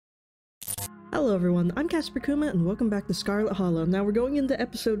Hello everyone, I'm Casper Kuma and welcome back to Scarlet Hollow. Now we're going into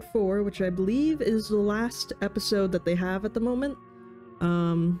episode 4, which I believe is the last episode that they have at the moment.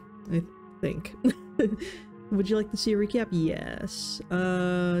 I think. Would you like to see a recap? Yes.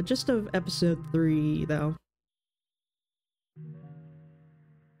 Just of episode 3 though.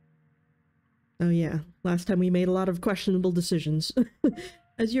 Oh yeah, last time we made a lot of questionable decisions.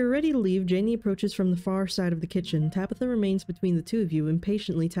 As you're ready to leave, Janie approaches from the far side of the kitchen. Tabitha remains between the two of you,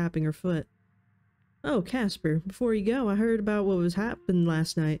 impatiently tapping her foot. Oh, Casper, before you go, I heard about what was happened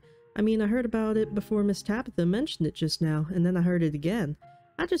last night. I heard about it before Miss Tabitha mentioned it just now, and then I heard it again.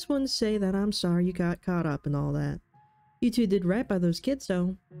 I just want to say that I'm sorry you got caught up in all that. You two did right by those kids,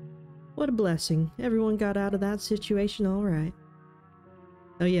 though. What a blessing. Everyone got out of that situation all right.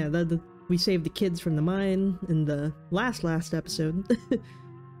 Oh yeah, we saved the kids from the mine in the last episode.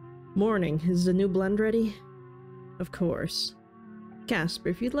 Morning, is the new blend ready? Of course. Casper,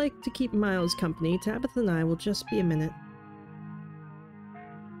 if you'd like to keep Miles company, Tabitha and I will just be a minute.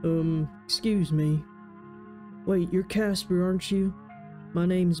 Excuse me. Wait, you're Casper, aren't you? My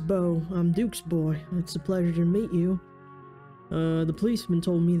name's Bo. I'm Duke's boy. It's a pleasure to meet you. The policeman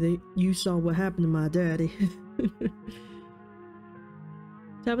told me that you saw what happened to my daddy.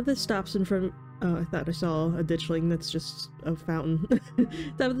 Tabitha stops in front of... Oh, I thought I saw a ditchling. That's just a fountain.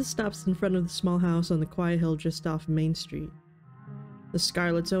 Tabitha stops in front of the small house on the quiet hill just off Main Street. The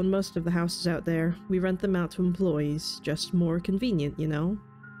Scarlets own most of the houses out there. We rent them out to employees. Just more convenient, you know?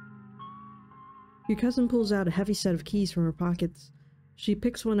 Your cousin pulls out a heavy set of keys from her pockets. She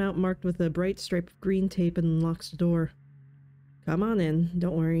picks one out marked with a bright stripe of green tape and unlocks the door. Come on in.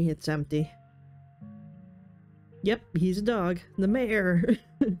 Don't worry, it's empty. Yep, he's a dog. The mayor!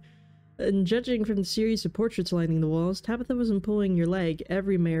 And judging from the series of portraits lining the walls, Tabitha wasn't pulling your leg.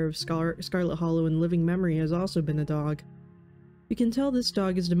 Every mayor of Scarlet Hollow in living memory has also been a dog. You can tell this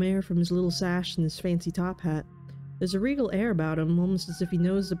dog is the mayor from his little sash and his fancy top hat. There's a regal air about him, almost as if he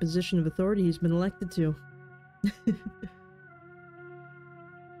knows the position of authority he's been elected to.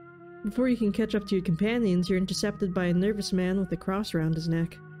 Before you can catch up to your companions, you're intercepted by a nervous man with a cross around his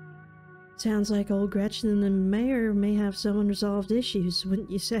neck. Sounds like old Gretchen and the mayor may have some unresolved issues,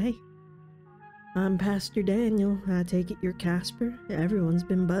 wouldn't you say? I'm Pastor Daniel. I take it you're Casper. Everyone's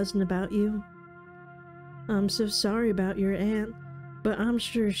been buzzing about you. I'm so sorry about your aunt, but I'm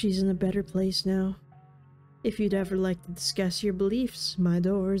sure she's in a better place now. If you'd ever like to discuss your beliefs, my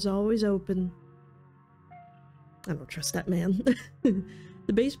door is always open. I don't trust that man.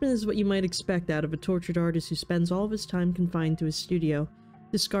 The basement is what you might expect out of a tortured artist who spends all of his time confined to his studio.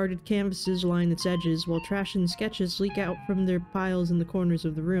 Discarded canvases line its edges, while trash and sketches leak out from their piles in the corners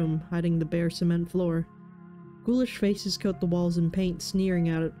of the room, hiding the bare cement floor. Ghoulish faces coat the walls in paint, sneering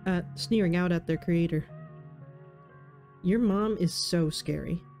out at their creator. Your mom is so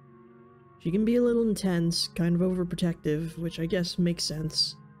scary. She can be a little intense, kind of overprotective, which I guess makes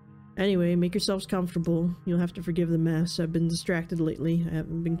sense. Anyway, make yourselves comfortable. You'll have to forgive the mess. I've been distracted lately. I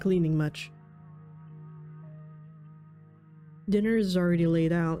haven't been cleaning much. Dinner is already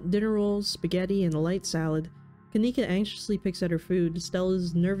laid out. Dinner rolls, spaghetti, and a light salad. Kanika anxiously picks at her food. Stella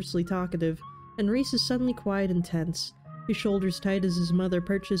is nervously talkative, and Reese is suddenly quiet and tense. His shoulders tight as his mother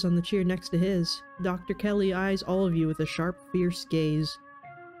perches on the chair next to his. Dr. Kelly eyes all of you with a sharp, fierce gaze.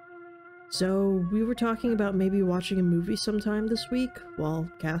 So, we were talking about maybe watching a movie sometime this week, while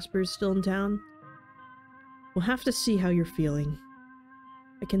Casper's still in town? We'll have to see how you're feeling.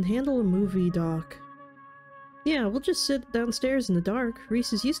 I can handle a movie, Doc. Yeah, we'll just sit downstairs in the dark.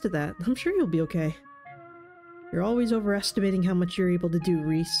 Reese is used to that. I'm sure you'll be okay. You're always overestimating how much you're able to do,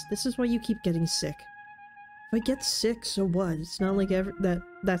 Reese. This is why you keep getting sick. If I get sick, so what? It's not like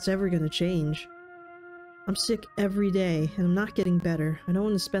that's ever gonna change. I'm sick every day, and I'm not getting better. I don't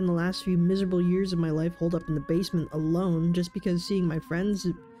want to spend the last few miserable years of my life holed up in the basement alone just because seeing my friends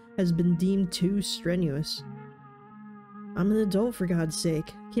has been deemed too strenuous. I'm an adult, for God's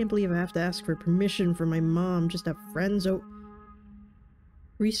sake. Can't believe I have to ask for permission from my mom just to have friends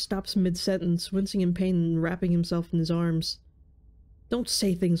Reese stops mid-sentence, wincing in pain and wrapping himself in his arms. Don't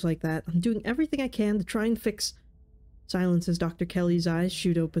say things like that. I'm doing everything I can to try and fix... Silence as Dr. Kelly's eyes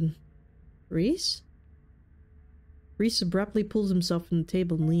shoot open. Reese? Reese abruptly pulls himself from the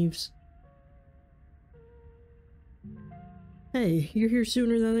table and leaves. Hey, you're here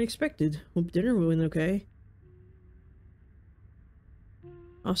sooner than I expected. Hope dinner went okay.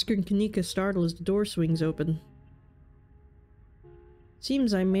 Oscar and Kanika startle as the door swings open.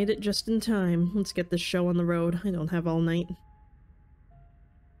 Seems I made it just in time. Let's get this show on the road. I don't have all night.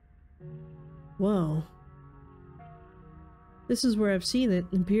 Whoa. This is where I've seen it.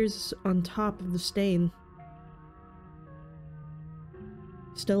 It appears on top of the stain.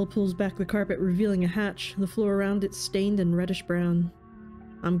 Stella pulls back the carpet, revealing a hatch, the floor around it stained and reddish-brown.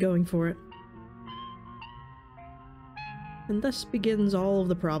 I'm going for it. And thus begins all of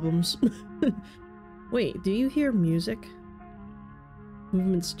the problems. Wait, do you hear music?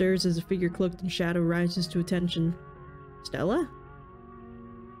 Movement stirs as a figure cloaked in shadow rises to attention. Stella?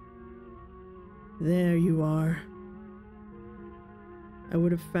 There you are. I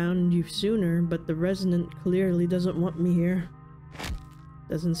would have found you sooner, but the resident clearly doesn't want me here.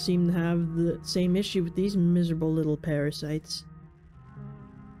 Doesn't seem to have the same issue with these miserable little parasites.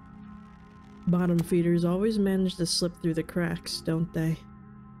 Bottom feeders always manage to slip through the cracks, don't they?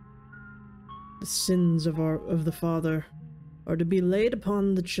 The sins of the father are to be laid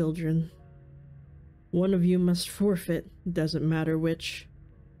upon the children. One of you must forfeit, doesn't matter which.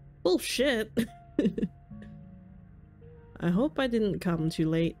 Bullshit! I hope I didn't come too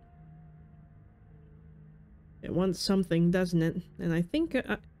late. It wants something, doesn't it? And I think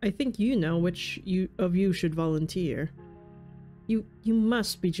you know which of you should volunteer. You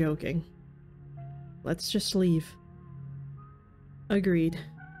must be joking. Let's just leave. Agreed.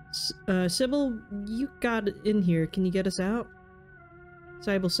 Sybil, you got in here. Can you get us out?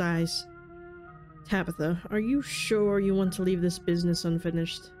 Sybil sighs. Tabitha, are you sure you want to leave this business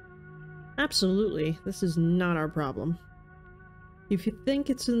unfinished? Absolutely. This is not our problem. If you think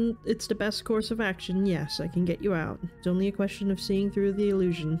it's the best course of action, yes, I can get you out. It's only a question of seeing through the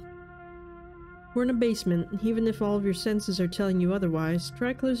illusion. We're in a basement. Even if all of your senses are telling you otherwise,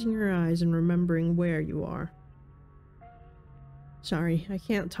 try closing your eyes and remembering where you are. Sorry, I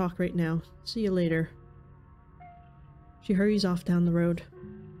can't talk right now. See you later. She hurries off down the road.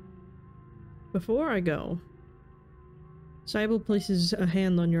 Before I go, Sybil places a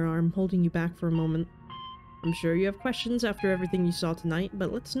hand on your arm, holding you back for a moment. I'm sure you have questions after everything you saw tonight,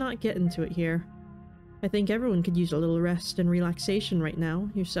 but let's not get into it here. I think everyone could use a little rest and relaxation right now,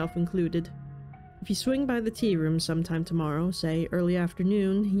 yourself included. If you swing by the tea room sometime tomorrow, say early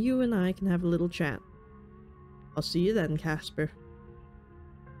afternoon, you and I can have a little chat. I'll see you then, Casper.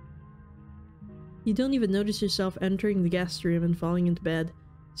 You don't even notice yourself entering the guest room and falling into bed.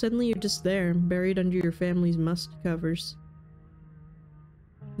 Suddenly you're just there, buried under your family's mussed covers.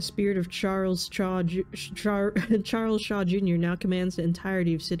 The spirit of Charles Shaw Jr. now commands the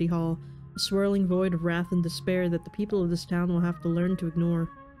entirety of City Hall, a swirling void of wrath and despair that the people of this town will have to learn to ignore.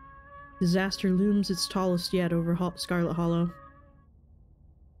 Disaster looms its tallest yet over Scarlet Hollow.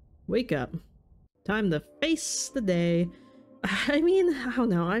 Wake up. Time to face the day. I mean, I don't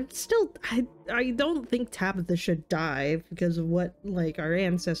know, I don't think Tabitha should die because of what, like, our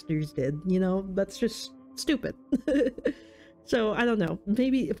ancestors did, you know? That's just stupid. So, I don't know,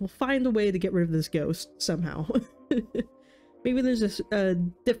 maybe we'll find a way to get rid of this ghost, somehow. Maybe there's a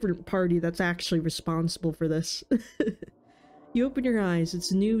different party that's actually responsible for this. You open your eyes,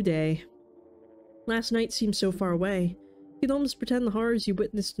 it's a new day. Last night seemed so far away. You could almost pretend the horrors you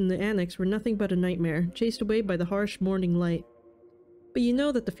witnessed in the annex were nothing but a nightmare, chased away by the harsh morning light. But you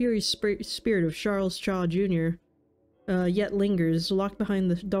know that the furious spirit of Charles Shaw Jr. Yet lingers, locked behind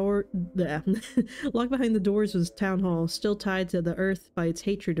the doors of his town hall, still tied to the earth by its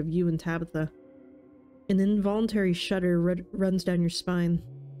hatred of you and Tabitha. An involuntary shudder runs down your spine.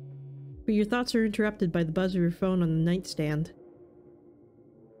 But your thoughts are interrupted by the buzz of your phone on the nightstand.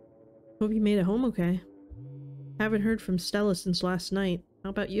 Hope you made it home okay. Haven't heard from Stella since last night. How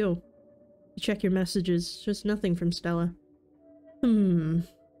about you? You check your messages, just nothing from Stella.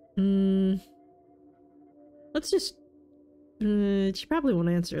 Let's just... she probably won't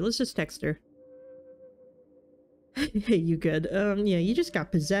answer. Let's just text her. Hey, you good? Yeah, you just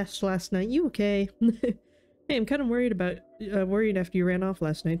got possessed last night. You okay? Hey, I'm kind of worried after you ran off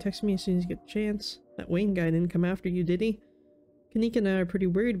last night. Text me as soon as you get the chance. That Wayne guy didn't come after you, did he? Kanika and I are pretty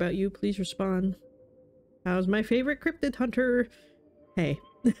worried about you. Please respond. How's my favorite cryptid hunter? Hey.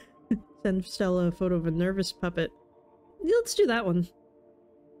 Send Stella a photo of a nervous puppet. Yeah, let's do that one.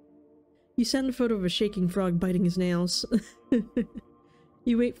 You send a photo of a shaking frog biting his nails.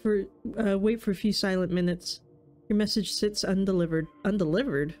 You wait for a few silent minutes. Your message sits undelivered.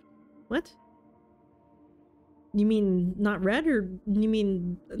 Undelivered? What? You mean not read, or you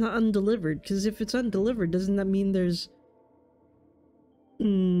mean not undelivered? Because if it's undelivered, doesn't that mean there's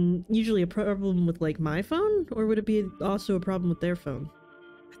usually a problem with, like, my phone? Or would it be also a problem with their phone?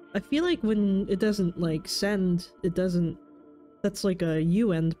 I feel like when it doesn't, like, send, it doesn't... That's like a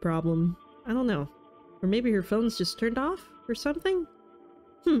you-end problem. I don't know. Or maybe her phone's just turned off or something?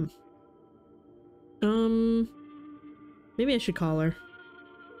 Maybe I should call her.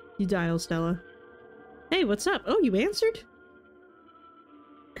 You dial Stella. Hey, what's up? Oh, you answered?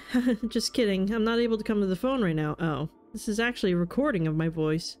 Just kidding. I'm not able to come to the phone right now. Oh. This is actually a recording of my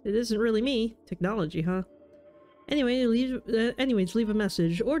voice. It isn't really me. Technology, huh? Anyway, leave a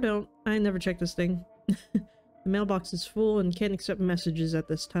message. Or don't. I never check this thing. The mailbox is full and can't accept messages at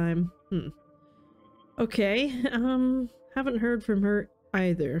this time. Okay, haven't heard from her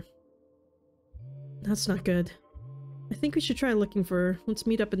either. That's not good. I think we should try looking for her. Let's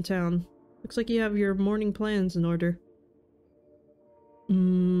meet up in town. Looks like you have your morning plans in order.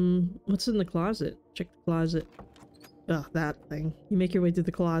 What's in the closet? Check the closet. Ugh, that thing. You make your way to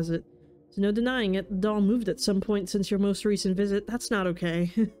the closet. There's no denying it. The doll moved at some point since your most recent visit. That's not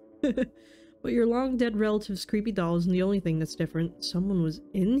okay. But your long-dead relative's creepy doll isn't the only thing that's different. Someone was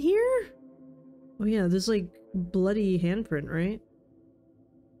in here? Oh yeah, there's like bloody handprint, right?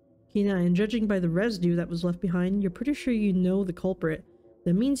 Kina, and judging by the residue that was left behind, you're pretty sure you know the culprit.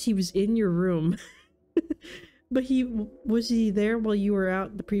 That means he was in your room. But was he there while you were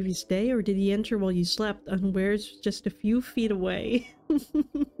out the previous day, or did he enter while you slept, unawares just a few feet away?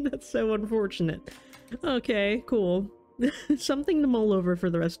 That's so unfortunate. Okay, cool. Something to mull over for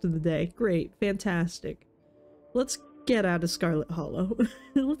the rest of the day. Great, fantastic. Let's get out of Scarlet Hollow.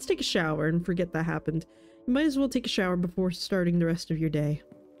 Let's take a shower and forget that happened. You might as well take a shower before starting the rest of your day.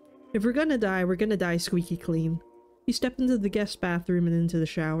 If we're gonna die squeaky clean. You step into the guest bathroom and into the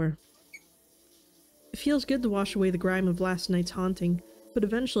shower. It feels good to wash away the grime of last night's haunting, but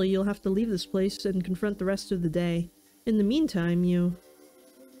eventually you'll have to leave this place and confront the rest of the day. In the meantime, you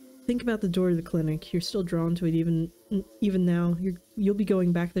think about the door to the clinic. You're still drawn to it even now. You'll be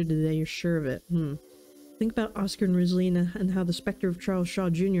going back there today, you're sure of it. Think about Oscar and Rosalina and how the specter of Charles Shaw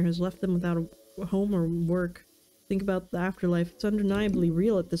Jr. has left them without a home or work. Think about the afterlife. It's undeniably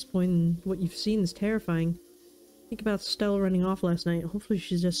real at this point, and what you've seen is terrifying. Think about Stella running off last night. Hopefully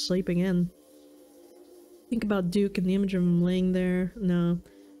she's just sleeping in. Think about Duke and the image of him laying there. No.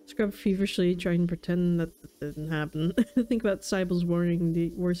 Scrub feverishly, trying to pretend that didn't happen. Think about Cybel's warning,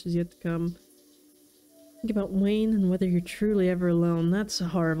 the worst is yet to come. Think about Wayne and whether you're truly ever alone. That's a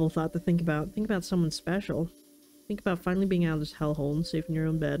horrible thought to think about. Think about someone special. Think about finally being out of this hellhole and safe in your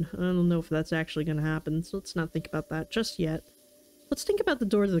own bed. I don't know if that's actually going to happen, so let's not think about that just yet. Let's think about the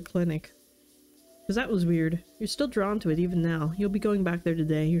door to the clinic. Because that was weird. You're still drawn to it even now. You'll be going back there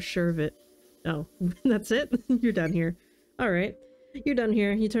today, you're sure of it. Oh, that's it? You're done here. Alright. You're done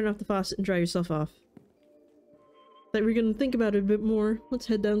here. You turn off the faucet and dry yourself off. Thought we were gonna think about it a bit more. Let's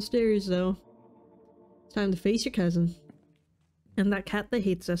head downstairs, though. It's time to face your cousin. And that cat that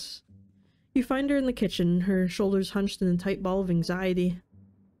hates us. You find her in the kitchen, her shoulders hunched in a tight ball of anxiety.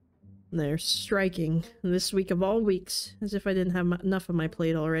 They're striking. This week of all weeks. As if I didn't have enough on my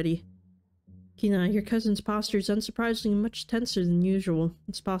plate already. Kina, your cousin's posture is unsurprisingly much tenser than usual.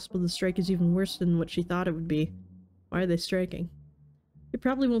 It's possible the strike is even worse than what she thought it would be. Why are they striking? It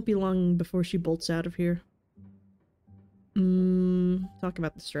probably won't be long before she bolts out of here. Talk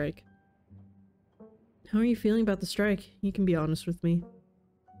about the strike. How are you feeling about the strike? You can be honest with me.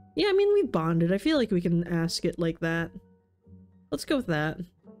 Yeah, I mean, we bonded. I feel like we can ask it like that. Let's go with that.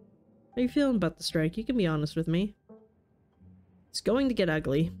 How are you feeling about the strike? You can be honest with me. It's going to get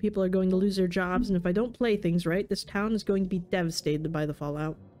ugly. People are going to lose their jobs, and if I don't play things right, this town is going to be devastated by the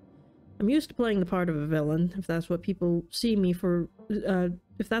fallout. I'm used to playing the part of a villain, if that's what people see me for,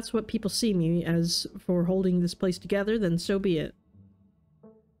 if that's what people see me as for holding this place together, then so be it.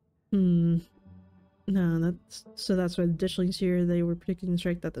 No, that's why the ditchlings here, they were predicting the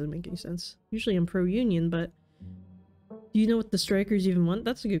strike. That doesn't make any sense. Usually I'm pro-union, but do you know what the strikers even want?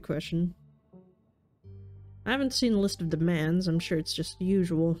 That's a good question. I haven't seen a list of demands. I'm sure it's just the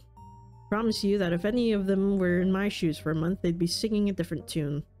usual. Promise you that if any of them were in my shoes for a month, they'd be singing a different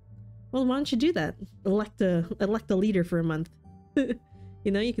tune. Well, why don't you do that? Elect a leader for a month. You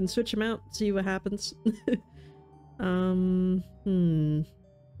know, you can switch them out, see what happens.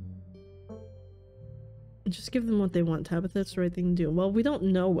 Just give them what they want, Tabitha. That's the right thing to do. Well, we don't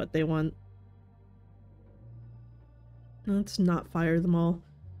know what they want. Let's not fire them all.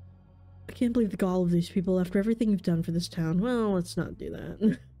 I can't believe the gall of these people after everything you've done for this town. Well, let's not do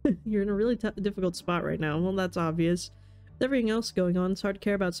that. You're in a really difficult spot right now. Well, that's obvious. With everything else going on, it's hard to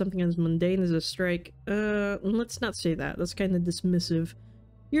care about something as mundane as a strike. Let's not say that. That's kind of dismissive.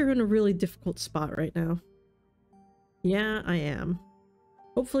 You're in a really difficult spot right now. Yeah, I am.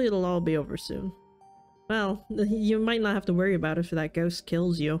 Hopefully it'll all be over soon. Well, you might not have to worry about it if that ghost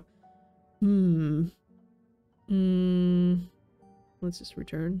kills you. Let's just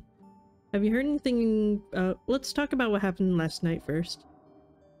return. Have you heard anything? Let's talk about what happened last night first.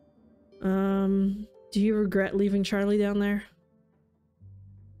 Do you regret leaving Charlie down there?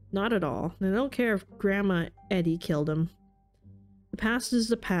 Not at all. And I don't care if Grandma Eddie killed him. The past is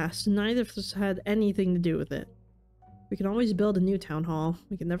the past, and neither of us had anything to do with it. We can always build a new town hall.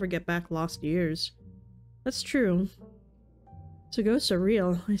 We can never get back lost years. That's true. So ghosts are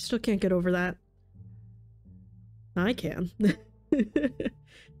real. I still can't get over that. I can.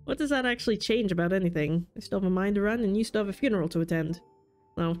 What does that actually change about anything? I still have a mind to run and you still have a funeral to attend.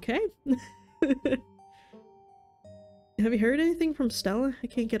 Okay. Have you heard anything from Stella? I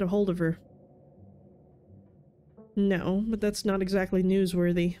can't get a hold of her. No, but that's not exactly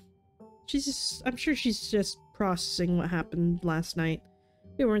newsworthy. I'm sure she's just processing what happened last night.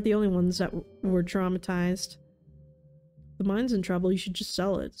 We weren't the only ones that were traumatized. The mine's in trouble, you should just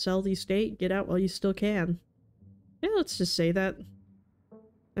sell it. Sell the estate, get out while you still can. Yeah, let's just say that.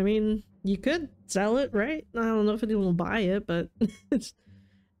 I mean, you could sell it, right? I don't know if anyone will buy it, but it's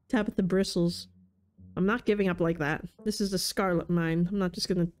Tabitha bristles. I'm not giving up like that. This is the Scarlet Mine. I'm not just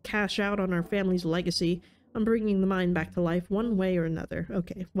gonna cash out on our family's legacy. I'm bringing the mine back to life one way or another.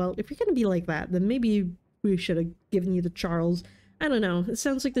 Okay, well, if you're gonna be like that, then maybe we should have given you to Charles. I don't know. It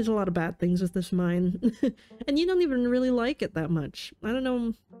sounds like there's a lot of bad things with this mine. And you don't even really like it that much. I don't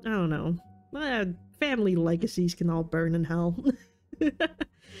know. Family legacies can all burn in hell.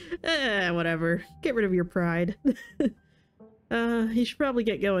 Whatever. Get rid of your pride. You should probably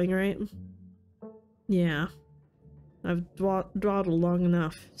get going, right? Yeah. I've dawdled long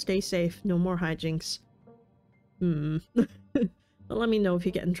enough. Stay safe. No more hijinks. Well, let me know if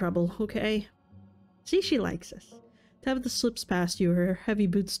you get in trouble, okay? See, she likes us. Tabitha slips past you, her heavy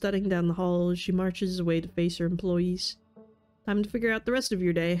boots thudding down the hall as she marches away to face her employees. Time to figure out the rest of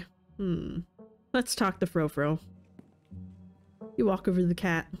your day. Let's talk to Frofro. You walk over to the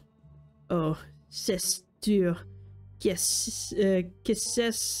cat. Oh, c'est dur. Qu'est-ce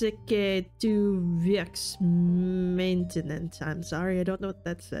que tu veux maintenant? I'm sorry, I don't know what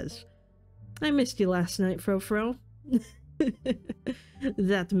that says. I missed you last night, Frofro.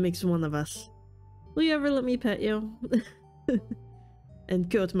 That makes one of us. Will you ever let me pet you?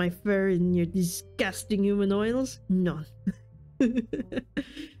 And coat my fur in your disgusting human oils? None. Do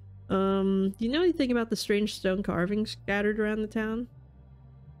you know anything about the strange stone carvings scattered around the town?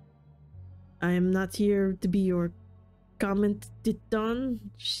 I am not here to be your commentator,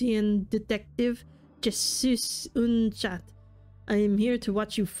 chien detective, Jesus un chat. I am here to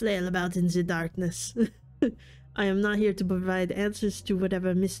watch you flail about in the darkness. I am not here to provide answers to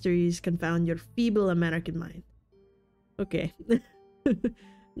whatever mysteries confound your feeble American mind. Okay.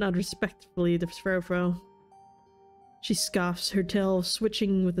 Not respectfully to Frofro. She scoffs, her tail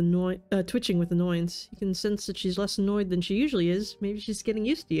twitching with annoyance. You can sense that she's less annoyed than she usually is. Maybe she's getting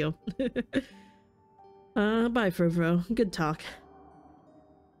used to you. Bye, Frofro. Good talk.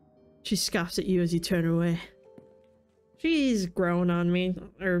 She scoffs at you as you turn away. She's growing on me,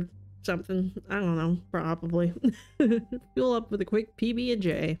 or something. I don't know. Probably. Fuel up with a quick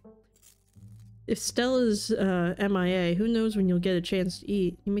PB&J. If Stella's MIA, who knows when you'll get a chance to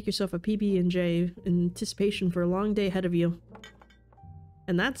eat. You make yourself a PB&J in anticipation for a long day ahead of you.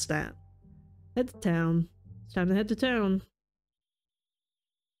 And that's that. Head to town. It's time to head to town.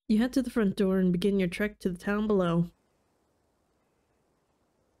 You head to the front door and begin your trek to the town below.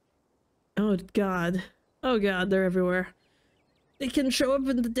 Oh god. Oh god, they're everywhere. They can show up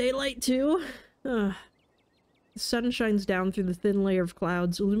in the daylight too. The sun shines down through the thin layer of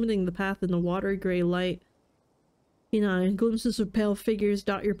clouds, illuminating the path in a watery gray light. Glimpses of pale figures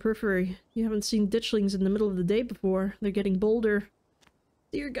dot your periphery. You haven't seen ditchlings in the middle of the day before. They're getting bolder.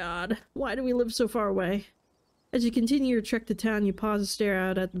 Dear God, why do we live so far away? As you continue your trek to town, you pause to stare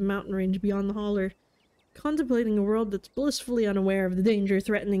out at the mountain range beyond the holler, contemplating a world that's blissfully unaware of the danger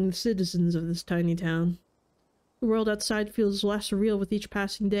threatening the citizens of this tiny town. The world outside feels less real with each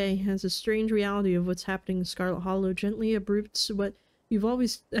passing day, as the strange reality of what's happening in Scarlet Hollow gently uproots what you'd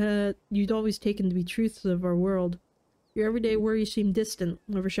always taken to be truths of our world. Your everyday worries seem distant,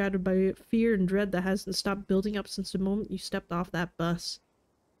 overshadowed by fear and dread that hasn't stopped building up since the moment you stepped off that bus.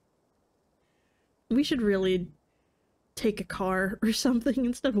 We should really take a car or something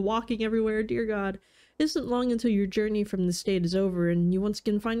instead of walking everywhere, dear God. It isn't long until your journey from the state is over, and you once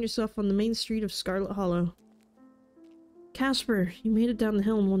again find yourself on the main street of Scarlet Hollow. Casper, you made it down the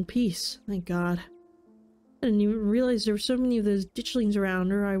hill in one piece. Thank God. I didn't even realize there were so many of those ditchlings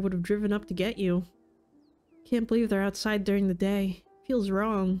around, or I would have driven up to get you. Can't believe they're outside during the day. Feels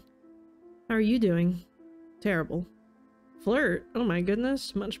wrong. How are you doing? Terrible. Flirt? Oh my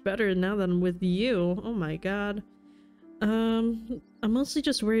goodness. Much better now that I'm with you. Oh my God. I'm mostly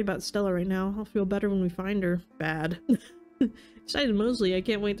just worried about Stella right now. I'll feel better when we find her. Bad. Excited mostly. I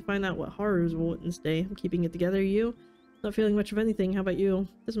can't wait to find out what horrors we'll witness today. I'm keeping it together, you? Not feeling much of anything. How about you?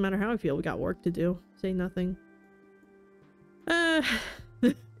 Doesn't matter how I feel. We got work to do. Say nothing.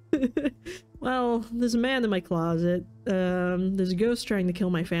 Well, there's a man in my closet. There's a ghost trying to kill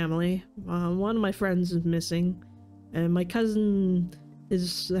my family. One of my friends is missing. And my cousin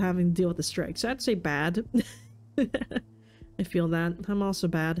is having to deal with the strike. So I'd say bad. I feel that. I'm also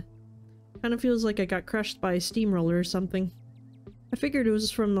bad. Kind of feels like I got crushed by a steamroller or something. I figured it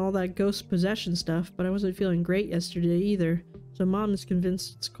was from all that ghost possession stuff, but I wasn't feeling great yesterday either. So Mom is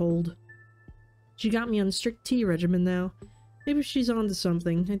convinced it's cold. She got me on a strict tea regimen now. Maybe she's onto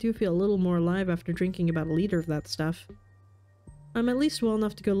something. I do feel a little more alive after drinking about a liter of that stuff. I'm at least well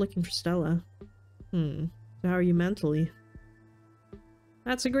enough to go looking for Stella. So how are you mentally?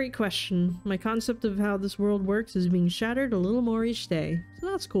 That's a great question. My concept of how this world works is being shattered a little more each day. So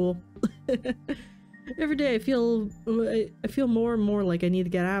that's cool. Every day I feel more and more like I need to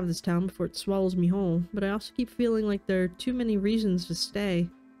get out of this town before it swallows me whole. But I also keep feeling like there are too many reasons to stay.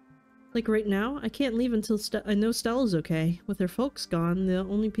 Like right now, I can't leave until I know Stella's okay. With her folks gone, the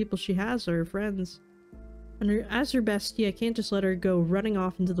only people she has are her friends. And as her bestie, I can't just let her go running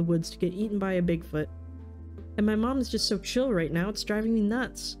off into the woods to get eaten by a Bigfoot. And my mom is just so chill right now, it's driving me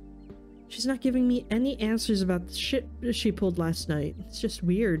nuts. She's not giving me any answers about the shit she pulled last night. It's just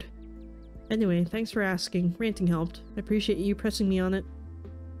weird. Anyway, thanks for asking. Ranting helped. I appreciate you pressing me on it.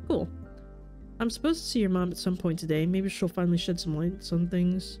 Cool. I'm supposed to see your mom at some point today. Maybe she'll finally shed some light on some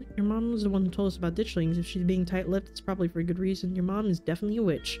things. Your mom was the one who told us about ditchlings. If she's being tight-lipped, it's probably for a good reason. Your mom is definitely a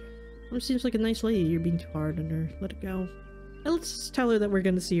witch. Mom seems like a nice lady. You're being too hard on her. Let it go. Now let's just tell her that we're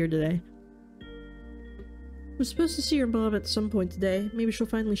gonna see her today. I'm supposed to see your mom at some point today. Maybe she'll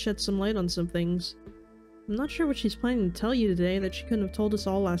finally shed some light on some things. I'm not sure what she's planning to tell you today that she couldn't have told us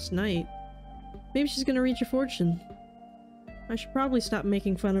all last night. Maybe she's gonna read your fortune. I should probably stop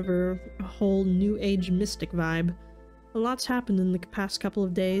making fun of her whole new age mystic vibe. A lot's happened in the past couple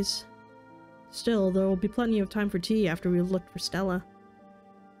of days. Still, there will be plenty of time for tea after we've looked for Stella.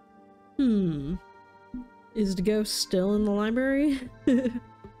 Is the ghost still in the library?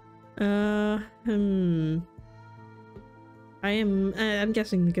 I'm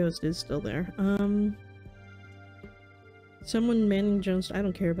guessing the ghost is still there. Someone manning Jones. I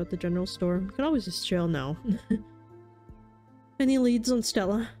don't care about the general store. We can always just chill now. Any leads on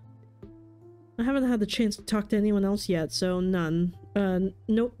Stella? I haven't had the chance to talk to anyone else yet, so none.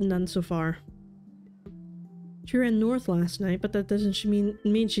 Nope, none so far. She ran north last night, but that doesn't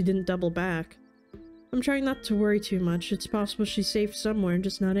mean she didn't double back. I'm trying not to worry too much. It's possible she's safe somewhere and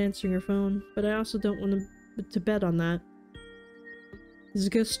just not answering her phone, but I also don't want to bet on that. Is the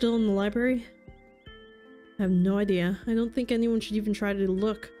ghost still in the library? I have no idea. I don't think anyone should even try to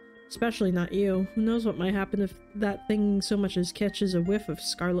look. Especially not you. Who knows what might happen if that thing so much as catches a whiff of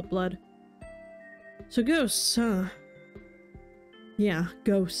scarlet blood. So ghosts, huh? Yeah,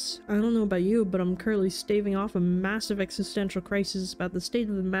 ghosts. I don't know about you, but I'm currently staving off a massive existential crisis about the state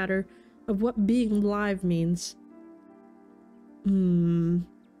of the matter of what being alive means. Any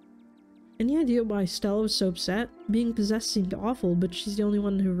idea why Stella was so upset? Being possessed seemed awful, but she's the only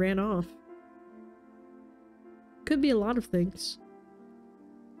one who ran off. Could be a lot of things.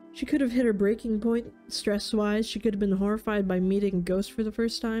 She could have hit her breaking point, stress-wise. She could have been horrified by meeting a ghost for the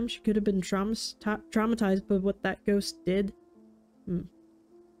first time. She could have been traumatized by what that ghost did.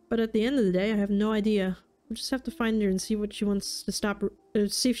 But at the end of the day, I have no idea. We'll just have to find her and see what she wants to stop.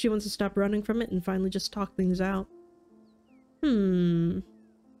 See if she wants to stop running from it and finally just talk things out.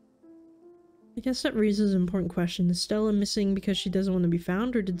 I guess that raises an important question. Is Stella missing because she doesn't want to be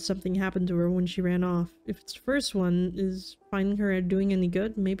found, or did something happen to her when she ran off? If it's the first one, is finding her doing any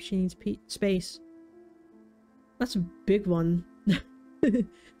good? Maybe she needs space. That's a big one.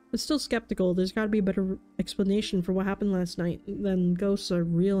 But still skeptical. There's gotta be a better explanation for what happened last night than ghosts are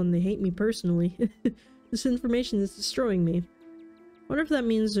real and they hate me personally. This information is destroying me. Wonder if that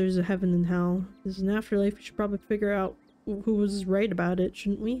means there's a heaven and hell. There's an afterlife. We should probably figure out who was right about it,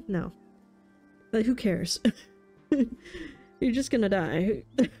 shouldn't we? No. But who cares? You're just gonna die.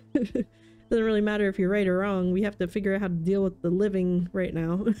 Doesn't really matter if you're right or wrong. We have to figure out how to deal with the living right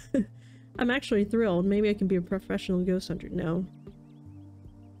now. I'm actually thrilled. Maybe I can be a professional ghost hunter. No.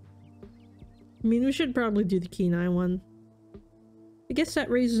 I mean, we should probably do the Kenai one. I guess that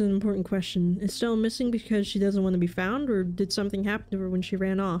raises an important question. Is Stella missing because she doesn't want to be found, or did something happen to her when she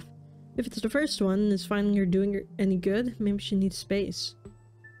ran off? If it's the first one, is finding her doing her any good? Maybe she needs space.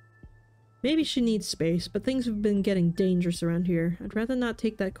 Maybe she needs space, but things have been getting dangerous around here. I'd rather not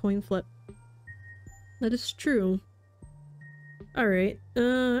take that coin flip. That is true. Alright,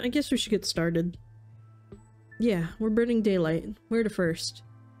 I guess we should get started. Yeah, we're burning daylight. Where to first?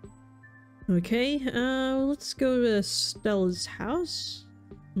 Okay, let's go to Stella's house?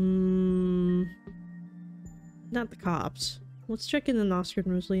 Not the cops. Let's check in on Oscar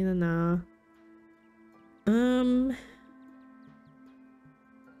and Rosalina. Nah. I'm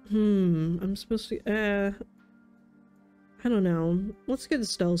supposed to, I don't know. Let's go to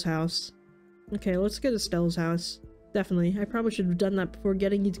Stella's house. Okay, let's go to Stella's house. Definitely. I probably should have done that before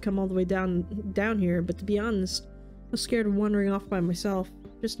getting you to come all the way down here, but to be honest, I was scared of wandering off by myself,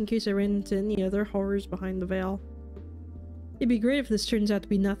 just in case I ran into any other horrors behind the veil. It'd be great if this turns out to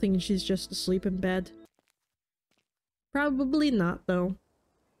be nothing and she's just asleep in bed. Probably not, though.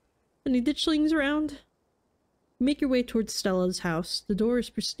 Any ditchlings around? Make your way towards Stella's house. The door is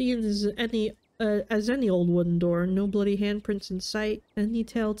pristine as any old wooden door. No bloody handprints in sight. Any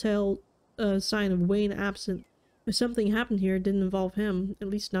telltale sign of Wayne absent. If something happened here, it didn't involve him. At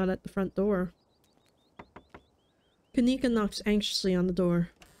least not at the front door. Kanika knocks anxiously on the door.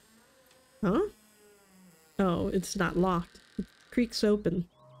 Huh? Oh, it's not locked. It creaks open.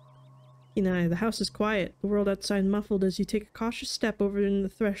 Inai, the house is quiet. The world outside muffled as you take a cautious step over the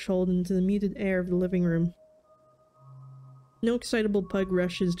threshold into the muted air of the living room. No excitable pug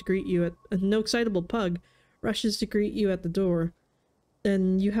rushes to greet you at the door,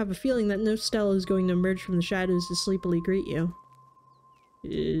 and you have a feeling that no Stella is going to emerge from the shadows to sleepily greet you.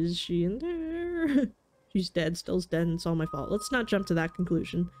 Is she in there? She's dead. Stella's dead, and it's all my fault. Let's not jump to that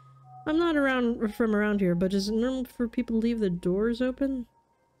conclusion. I'm not from around here, but is it normal for people to leave their doors open?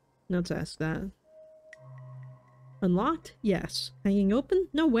 Let's ask that. Unlocked? Yes. Hanging open?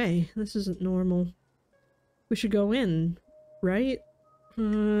 No way. This isn't normal. We should go in. Right?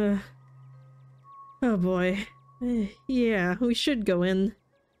 Oh boy. Yeah, we should go in.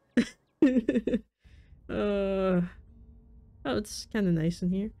 Oh, it's kind of nice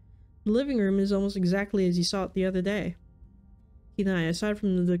in here. The living room is almost exactly as you saw it the other day. Kenai, aside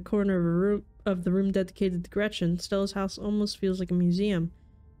from the corner of the room dedicated to Gretchen, Stella's house almost feels like a museum.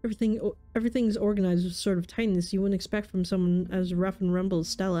 Everything's organized with sort of tightness you wouldn't expect from someone as rough and rumble as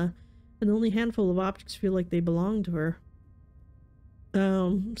Stella, and only a handful of objects feel like they belong to her.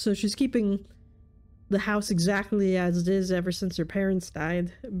 So she's keeping the house exactly as it is ever since her parents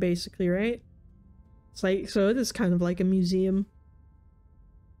died, basically, right? It's like, so it is kind of like a museum.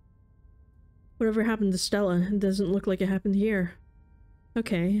 Whatever happened to Stella, it doesn't look like it happened here.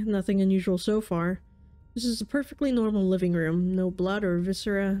 Okay, nothing unusual so far. This is a perfectly normal living room. No blood or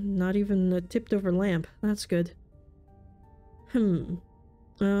viscera, not even a tipped over lamp. That's good. Investigate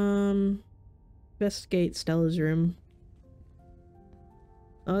Stella's room.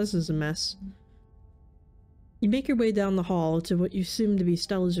 Oh, this is a mess. You make your way down the hall to what you assume to be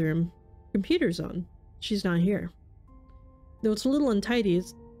Stella's room. Computer's on. She's not here. Though it's a little untidy,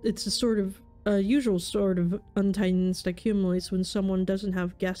 it's a sort of usual sort of untidiness that accumulates when someone doesn't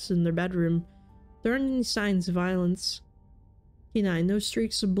have guests in their bedroom. There aren't any signs of violence. Kenai, no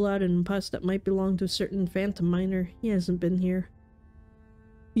streaks of blood and pus that might belong to a certain phantom miner. He hasn't been here.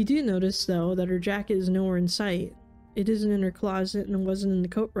 You do notice, though, that her jacket is nowhere in sight. It isn't in her closet and it wasn't in the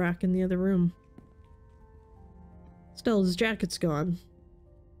coat rack in the other room. Stella's jacket's gone.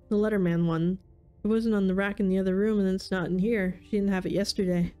 The Letterman one. It wasn't on the rack in the other room and it's not in here. She didn't have it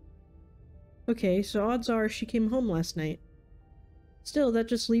yesterday. Okay, so odds are she came home last night. Still, that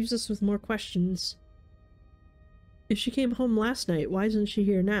just leaves us with more questions. If she came home last night, why isn't she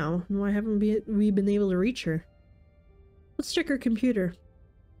here now? And why haven't we been able to reach her? Let's check her computer.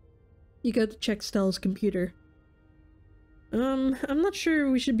 You got to check Stella's computer. I'm not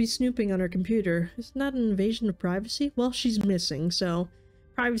sure we should be snooping on her computer. Isn't that an invasion of privacy? Well, she's missing, so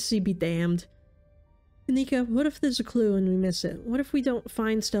privacy be damned. Kanika, what if there's a clue and we miss it? What if we don't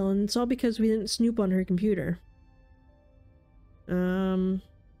find Stella and it's all because we didn't snoop on her computer?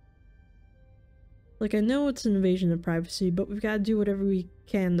 Like, I know it's an invasion of privacy, but we've got to do whatever we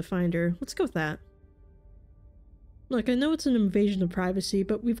can to find her. Let's go with that. Look, I know it's an invasion of privacy,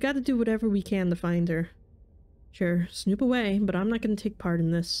 but we've got to do whatever we can to find her. Sure, snoop away, but I'm not going to take part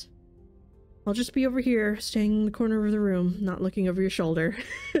in this. I'll just be over here, staying in the corner of the room, not looking over your shoulder.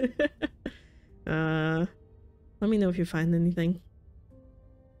 Let me know if you find anything.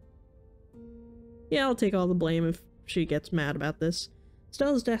 Yeah, I'll take all the blame if she gets mad about this.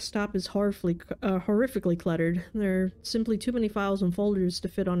 Stella's desktop is horrifically cluttered. There are simply too many files and folders to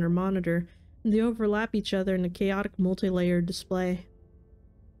fit on her monitor, and they overlap each other in a chaotic multi-layered display.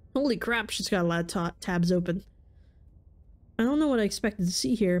 Holy crap, she's got a lot of tabs open. I don't know what I expected to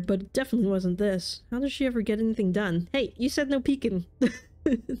see here, but it definitely wasn't this. How does she ever get anything done? Hey, you said no peeking!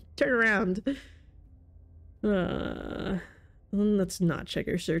 Turn around! Let's not check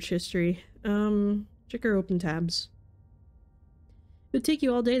her search history. Check her open tabs. It would take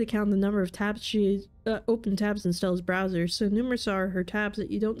you all day to count the number of tabs open tabs in Stella's browser, so numerous are her tabs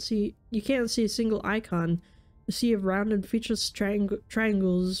that you can't see a single icon A sea of rounded, featureless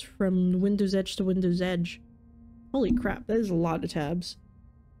triangles from window's edge to window's edge. Holy crap, that is a lot of tabs.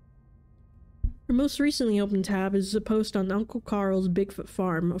 Her most recently opened tab is a post on Uncle Carl's Bigfoot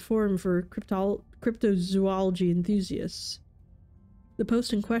Farm, a forum for cryptozoology enthusiasts. The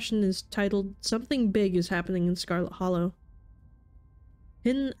post in question is titled, "Something Big is Happening in Scarlet Hollow."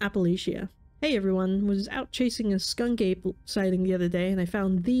 In Appalachia. Hey everyone, was out chasing a skunk ape sighting the other day and I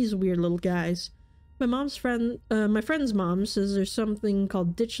found these weird little guys. My friend's mom says there's something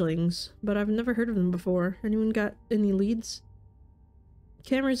called ditchlings, but I've never heard of them before. Anyone got any leads?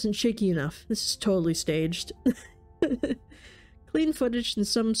 Camera isn't shaky enough. This is totally staged. Clean footage in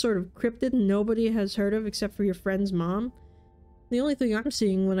some sort of cryptid nobody has heard of except for your friend's mom. The only thing I'm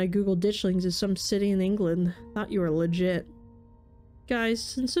seeing when I Google ditchlings is some city in England. Thought you were legit. Guys,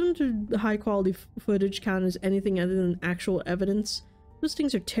 since some of the high quality footage count as anything other than actual evidence, those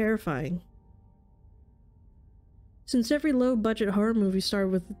things are terrifying. Since every low budget horror movie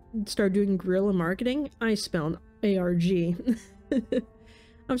started doing guerrilla marketing, I spelled ARG.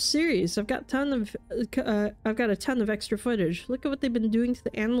 I'm serious. I've got a ton of extra footage. Look at what they've been doing to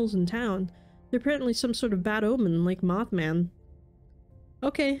the animals in town. They're apparently some sort of bad omen, like Mothman.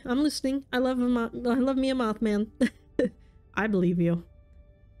 Okay, I'm listening. I love me a Mothman. I believe you.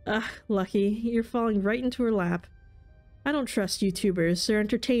 Ugh, Lucky, you're falling right into her lap. I don't trust YouTubers. They're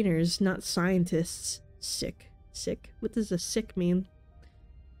entertainers, not scientists. Sick. Sick. What does a sick mean?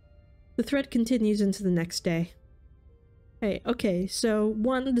 The thread continues into the next day. Hey, okay, so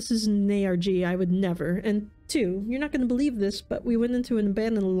 1, this is an ARG, I would never, and 2, you're not gonna believe this, but we went into an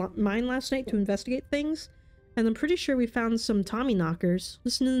abandoned mine last night to investigate things, and I'm pretty sure we found some Tommy knockers.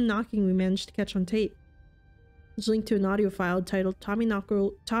 Listen to the knocking we managed to catch on tape. It's linked to an audio file titled Tommy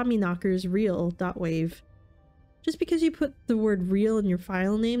Knockers Real.wave. Just because you put the word real in your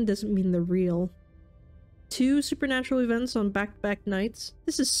file name doesn't mean they're real. 2 supernatural events on back-to-back nights?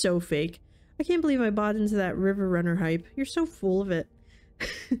 This is so fake. I can't believe I bought into that River Runner hype. You're so full of it.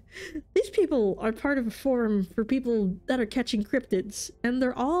 These people are part of a forum for people that are catching cryptids, and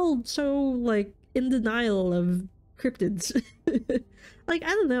they're all so, like, in denial of cryptids. Like, I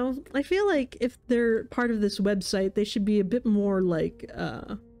don't know. I feel like if they're part of this website, they should be a bit more, like,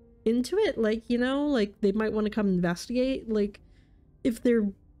 into it. Like, you know, like, they might want to come investigate. Like, if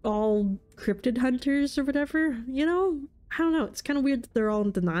they're all cryptid hunters or whatever, you know? I don't know, it's kind of weird that they're all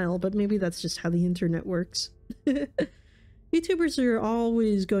in denial, but maybe that's just how the internet works. YouTubers are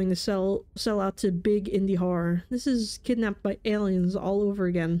always going to sell out to big indie horror. This is kidnapped by aliens all over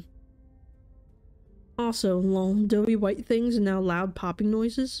again. Also, lol, doughy white things and now loud popping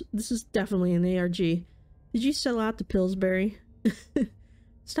noises. This is definitely an ARG. Did you sell out to Pillsbury?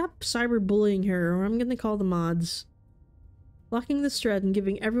 Stop cyberbullying her or I'm gonna call the mods. Locking this thread and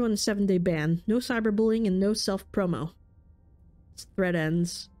giving everyone a 7-day ban. No cyberbullying and no self-promo. This thread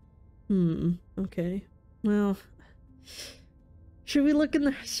ends. Okay. Well, should we look in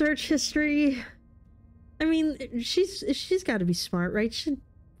the search history? I mean, she's got to be smart, right? She should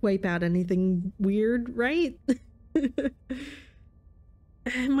wipe out anything weird, right? It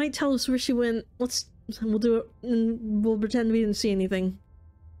might tell us where she went. We'll do it and we'll pretend we didn't see anything.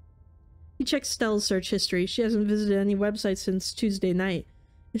 You check Stella's search history. She hasn't visited any websites since Tuesday night.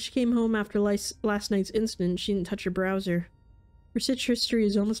 If she came home after last night's incident, she didn't touch her browser. Her search history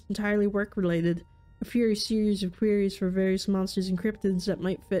is almost entirely work-related. A furious series of queries for various monsters and cryptids that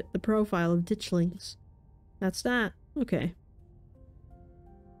might fit the profile of ditchlings. That's that. Okay.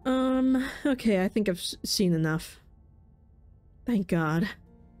 Okay, I think I've seen enough. Thank God.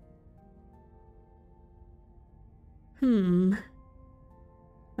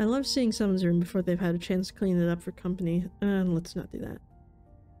 I love seeing someone's room before they've had a chance to clean it up for company. Let's not do that.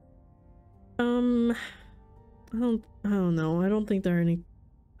 I don't know. I don't think there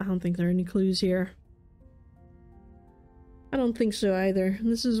are any clues here. I don't think so either.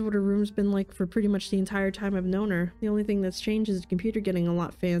 This is what her room's been like for pretty much the entire time I've known her. The only thing that's changed is the computer getting a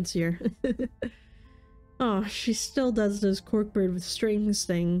lot fancier. Oh, she still does those corkboard with strings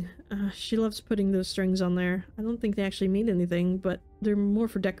thing. She loves putting those strings on there. I don't think they actually mean anything, but they're more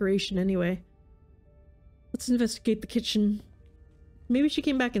for decoration anyway. Let's investigate the kitchen. Maybe she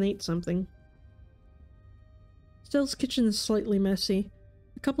came back and ate something. Stella's kitchen is slightly messy.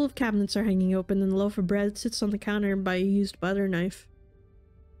 A couple of cabinets are hanging open and a loaf of bread sits on the counter by a used butter knife.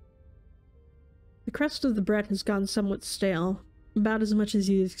 The crust of the bread has gone somewhat stale, about as much as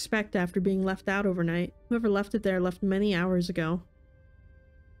you'd expect after being left out overnight. Whoever left it there left many hours ago.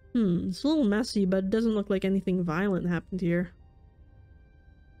 It's a little messy, but it doesn't look like anything violent happened here.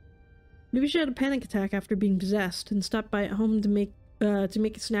 Maybe she had a panic attack after being possessed and stopped by at home to make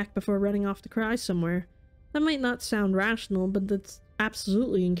a snack before running off to cry somewhere. That might not sound rational, but that's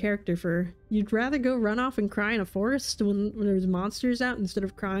absolutely in character for her. You'd rather go run off and cry in a forest when there's monsters out instead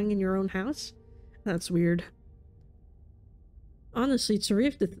of crying in your own house? That's weird. Honestly, it's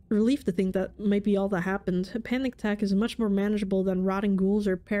a relief to think that might be all that happened. A panic attack is much more manageable than rotting ghouls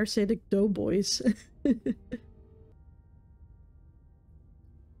or parasitic doughboys. But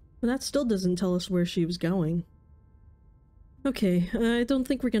that still doesn't tell us where she was going. Okay, I don't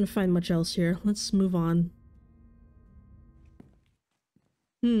think we're gonna find much else here. Let's move on.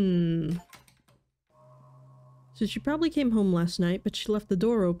 So she probably came home last night, but she left the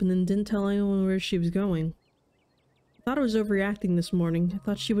door open and didn't tell anyone where she was going. I thought I was overreacting this morning. I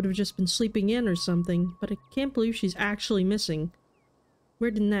thought she would have just been sleeping in or something, but I can't believe she's actually missing. Where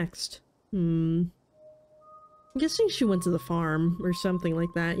to next? I'm guessing she went to the farm or something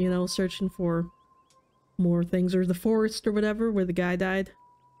like that, you know, searching for more things, or the forest or whatever where the guy died.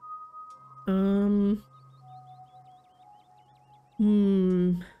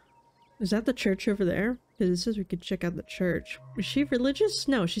 Is that the church over there? Because it says we could check out the church. Was she religious?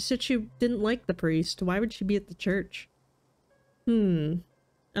 No, she said she didn't like the priest. Why would she be at the church? Let's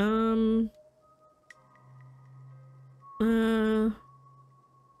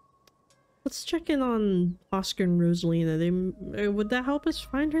check in on Oscar and Rosalina. They would that help us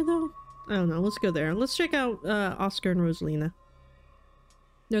find her though? I don't know. Let's go there. Let's check out Oscar and Rosalina.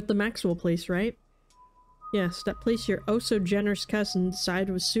 They're at the Maxwell place, right? Yes, that place your oh-so-generous cousin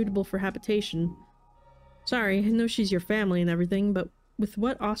decided was suitable for habitation. Sorry, I know she's your family and everything, but with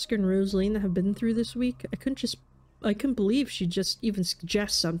what Oscar and Rosalina have been through this week, I couldn't believe she'd just even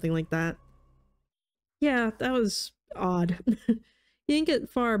suggest something like that. Yeah, that was odd. You didn't get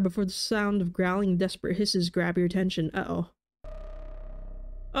far before the sound of growling, desperate hisses grab your attention. Uh-oh.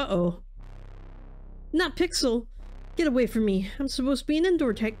 Uh-oh. Not Pixel! Get away from me. I'm supposed to be an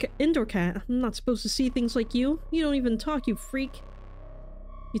indoor cat. I'm not supposed to see things like you. You don't even talk, you freak.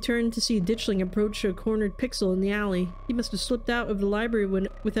 You turn to see a ditchling approach a cornered Pixel in the alley. He must have slipped out of the library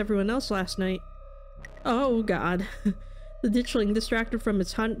with everyone else last night. Oh god. The ditchling, distracted from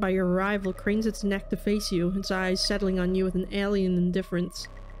its hunt by your arrival, cranes its neck to face you, its eyes settling on you with an alien indifference.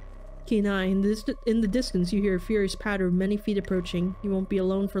 Keen eye. In the distance, you hear a furious patter of many feet approaching. You won't be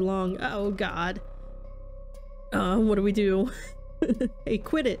alone for long. Oh god. What do we do? Hey,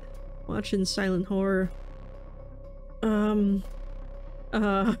 quit it! Watch in silent horror. I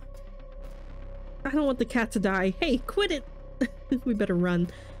don't want the cat to die. Hey, quit it! We better run.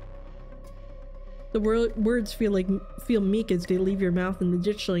 The words feel meek as they leave your mouth, and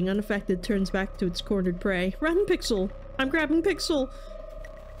the ditchling, unaffected, turns back to its cornered prey. Run, Pixel! I'm grabbing Pixel!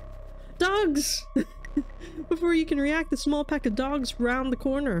 Dogs! Before you can react, a small pack of dogs round the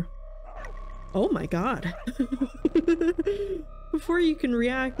corner. Oh my god. Before you can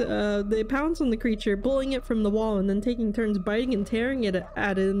react, they pounce on the creature, pulling it from the wall and then taking turns biting and tearing at it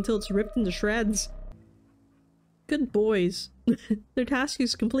until it's ripped into shreds. Good boys. Their task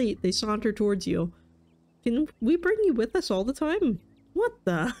is complete. They saunter towards you. Can we bring you with us all the time? What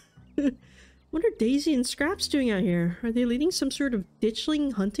the? What are Daisy and Scraps doing out here? Are they leading some sort of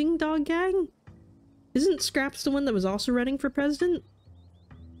ditchling hunting dog gang? Isn't Scraps the one that was also running for president?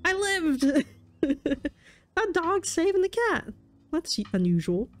 I lived! That dog's saving the cat. That's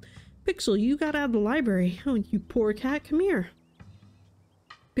unusual. Pixel, you got out of the library. Oh, you poor cat, come here.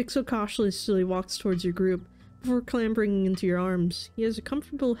 Pixel cautiously walks towards your group before clambering into your arms. He has a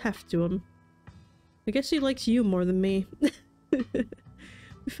comfortable heft to him. I guess he likes you more than me.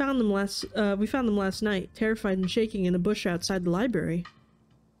 We found them last night, terrified and shaking in a bush outside the library.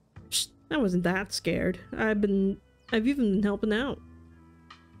 Psst, I wasn't that scared. I've even been helping out.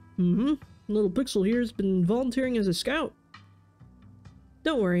 Little Pixel here has been volunteering as a scout.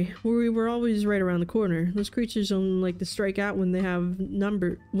 Don't worry, we were always right around the corner. Those creatures only like to strike out when they have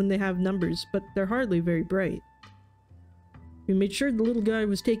numbers, but they're hardly very bright. We made sure the little guy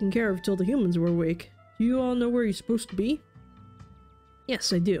was taken care of till the humans were awake. Do you all know where he's supposed to be?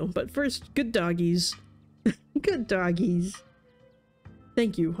 Yes, I do, but first, good doggies. Good doggies.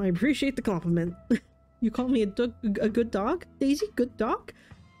 Thank you, I appreciate the compliment. You call me a good dog? Daisy, good dog?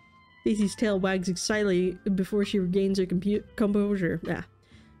 Daisy's tail wags excitedly before she regains her composure.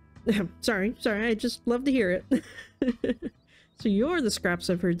 Sorry, I just love to hear it. So you're the Scraps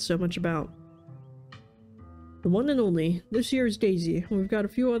I've heard so much about. The one and only. This year is Daisy. We've got a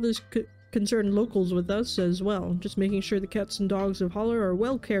few others concerned locals with us as well, just making sure the cats and dogs of Holler are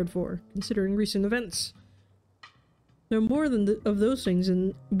well cared for, considering recent events. There are more of those things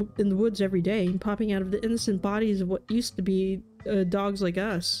in the woods every day, popping out of the innocent bodies of what used to be dogs like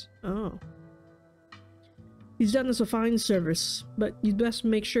us. Oh. He's done us a fine service, but you'd best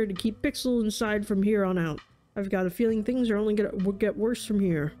make sure to keep Pixel inside from here on out. I've got a feeling things are only gonna get worse from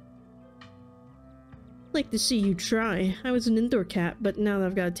here. I'd like to see you try. I was an indoor cat, but now that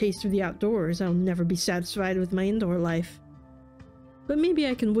I've got a taste of the outdoors, I'll never be satisfied with my indoor life. But maybe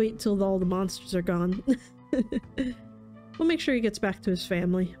I can wait till all the monsters are gone. We'll make sure he gets back to his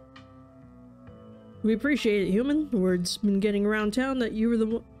family. We appreciate it, human. Word's been getting around town that you were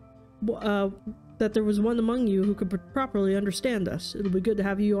the that there was one among you who could properly understand us. It'll be good to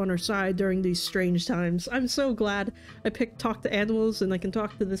have you on our side during these strange times. I'm so glad I picked talk to animals and I can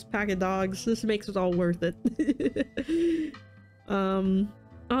talk to this pack of dogs. This makes it all worth it.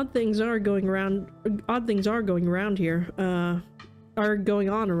 Odd things are going on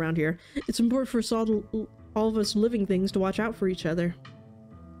around here. It's important for us all of us living things to watch out for each other.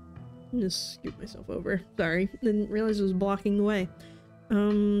 Just scoot myself over. Sorry, didn't realize it was blocking the way.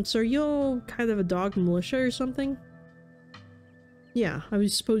 So are you all kind of a dog militia or something? Yeah, I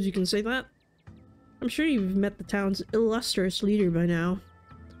suppose you can say that. I'm sure you've met the town's illustrious leader by now.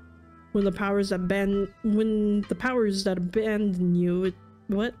 When the powers that abandon you,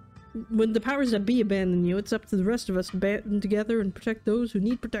 When the powers that be abandon you, it's up to the rest of us to band together and protect those who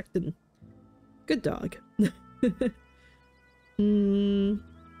need protecting. Good dog.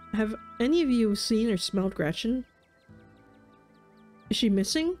 Have any of you seen or smelled Gretchen? Is she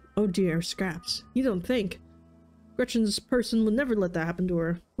missing? Oh dear, Scraps. You don't think. Gretchen's person would never let that happen to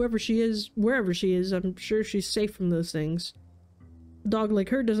her. Wherever she is, I'm sure she's safe from those things. A dog like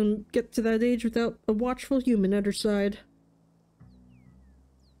her doesn't get to that age without a watchful human at her side.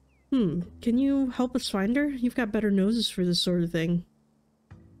 Can you help us find her? You've got better noses for this sort of thing.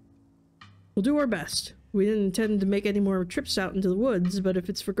 We'll do our best. We didn't intend to make any more trips out into the woods, but if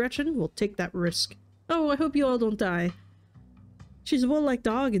it's for Gretchen, we'll take that risk. Oh, I hope you all don't die. She's a well-liked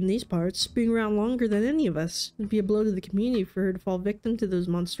dog in these parts, being around longer than any of us. It'd be a blow to the community for her to fall victim to those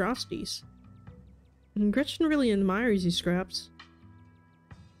monstrosities. And Gretchen really admires you, Scraps.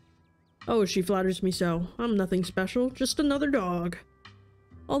 Oh, she flatters me so. I'm nothing special, just another dog.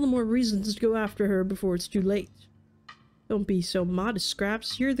 All the more reasons to go after her before it's too late. Don't be so modest,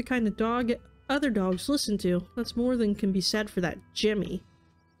 Scraps. You're the kind of dog other dogs listen to. That's more than can be said for that Jimmy.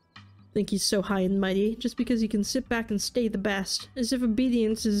 Think he's so high and mighty just because he can sit back and stay the best, as if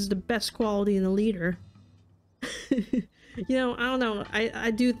obedience is the best quality in a leader. You know, I don't know.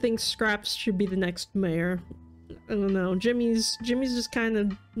 I do think Scraps should be the next mayor. I don't know. Jimmy's just kind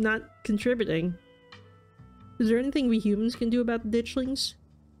of not contributing. Is there anything we humans can do about the ditchlings?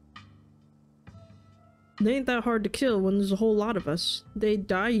 They ain't that hard to kill when there's a whole lot of us. They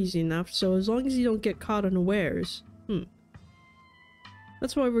die easy enough, so as long as you don't get caught unawares.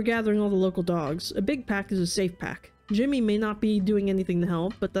 That's why we're gathering all the local dogs. A big pack is a safe pack. Jimmy may not be doing anything to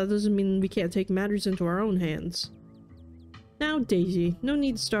help, but that doesn't mean we can't take matters into our own hands. Now, Daisy, no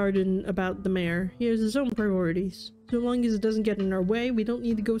need to start in about the mayor. He has his own priorities. So long as it doesn't get in our way, we don't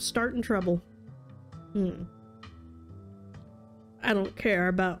need to go starting trouble. I don't care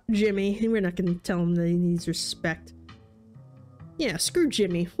about Jimmy. We're not gonna tell him that he needs respect. Yeah, screw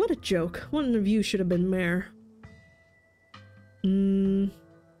Jimmy. What a joke. One of you should have been mayor. I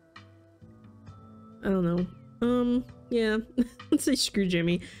don't know. Yeah. Let's say screw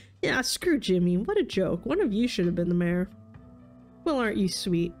Jimmy. Yeah, screw Jimmy. What a joke. One of you should have been the mayor. Well, aren't you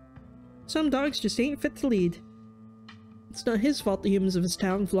sweet? Some dogs just ain't fit to lead. It's not his fault the humans of his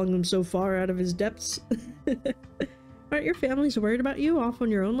town flung him so far out of his depths. Aren't your families worried about you off on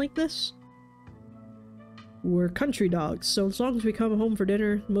your own like this? We're country dogs, so as long as we come home for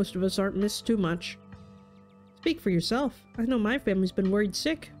dinner, most of us aren't missed too much. Speak for yourself. I know my family's been worried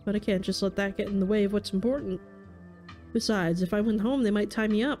sick, but I can't just let that get in the way of what's important. Besides, if I went home, they might tie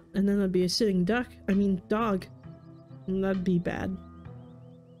me up, and then I'd be a sitting dog. And that'd be bad.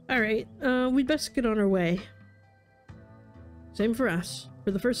 Alright, we'd best get on our way. Same for us. For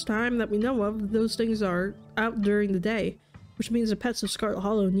the first time that we know of, those things are out during the day, which means the pets of Scarlet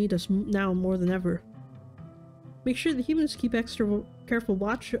Hollow need us now more than ever. Make sure the humans keep extra careful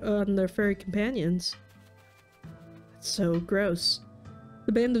watch on their furry companions. That's so gross.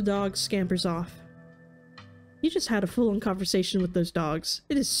 The band of dogs scampers off. You just had a full-on conversation with those dogs.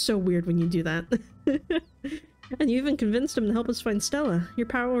 It is so weird when you do that. And you even convinced them to help us find Stella. Your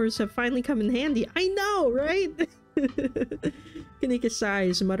powers have finally come in handy. I know, right? Kanika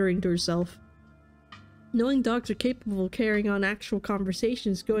sighs, muttering to herself. Knowing dogs are capable of carrying on actual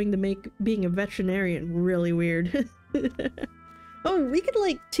conversations is going to make being a veterinarian really weird. Oh, we could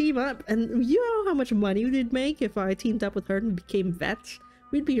like team up, and you know how much money we'd make if I teamed up with her and became vets?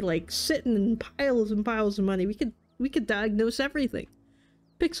 We'd be like sitting in piles and piles of money. We could diagnose everything.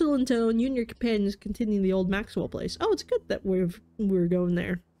 Pixel and Tone, you and your companions continue the old Maxwell place. Oh, it's good that we're going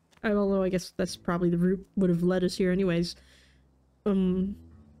there. Although I guess that's probably the route would have led us here anyways. The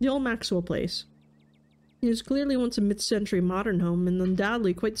old Maxwell place. It was clearly once a mid-century modern home, and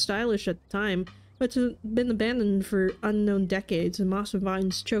undoubtedly quite stylish at the time, but it's been abandoned for unknown decades, and moss and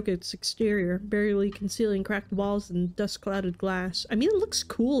vines choke its exterior, barely concealing cracked walls and dust-clouded glass. I mean, it looks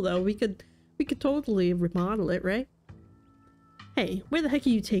cool, though. We could totally remodel it, right? Hey, where the heck are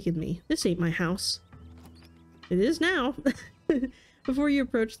you taking me? This ain't my house. It is now. Before you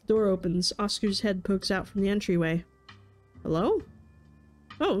approach, the door opens. Oscar's head pokes out from the entryway. Hello?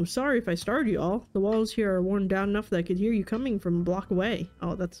 Oh, sorry if I startled you all. The walls here are worn down enough that I could hear you coming from a block away.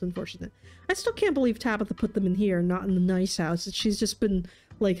 Oh, that's unfortunate. I still can't believe Tabitha put them in here, not in the nice house. She's just been,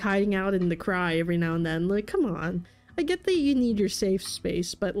 like, hiding out in the cry every now and then. Like, come on. I get that you need your safe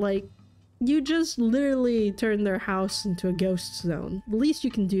space, but, like, you just literally turned their house into a ghost zone. The least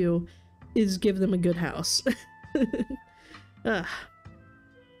you can do is give them a good house. Ugh.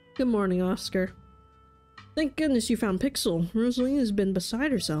 Good morning, Oscar. Thank goodness you found Pixel. Rosalina's been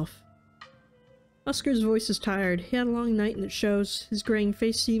beside herself. Oscar's voice is tired. He had a long night and it shows. His graying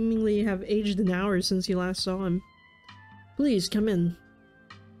face seemingly have aged an hour since you last saw him. Please, come in.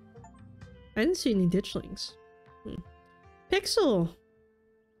 I didn't see any ditchlings. Pixel!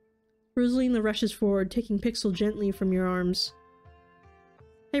 Rosalina rushes forward, taking Pixel gently from your arms.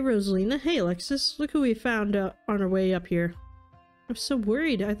 Hey Rosalina, hey Alexis, look who we found on our way up here. I'm so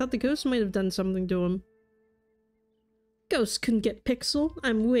worried. I thought the ghost might have done something to him. Ghost couldn't get Pixel.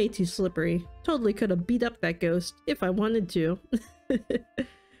 I'm way too slippery. Totally could have beat up that ghost, if I wanted to.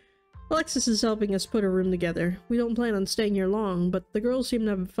 Alexis is helping us put a room together. We don't plan on staying here long, but the girls seem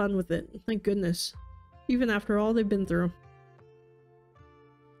to have fun with it. Thank goodness. Even after all they've been through.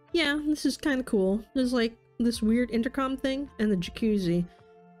 Yeah, this is kinda cool. There's like this weird intercom thing and the jacuzzi.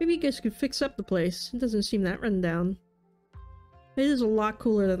 Maybe you guys could fix up the place. It doesn't seem that run down. It is a lot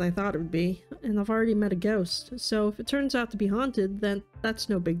cooler than I thought it would be, and I've already met a ghost, so if it turns out to be haunted, then that's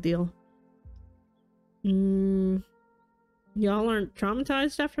no big deal. Y'all aren't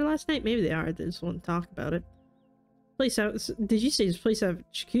traumatized after last night? Maybe they are, they just want to talk about it. Place out. Did you say this place have a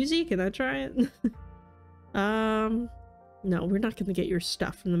jacuzzi? Can I try it? No, we're not gonna get your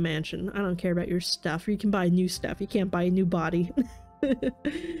stuff from the mansion. I don't care about your stuff. You can buy new stuff. You can't buy a new body.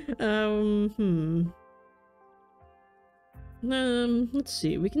 Let's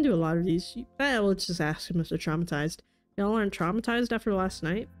see. We can do a lot of these. Let's just ask them if they're traumatized. Y'all aren't traumatized after last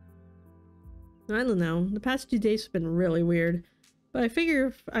night? I don't know. The past 2 days have been really weird. But I figure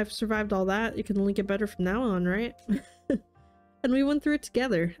if I've survived all that, it can only get better from now on, right? And we went through it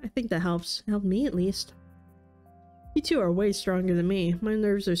together. I think that helps. Helped me, at least. You two are way stronger than me. My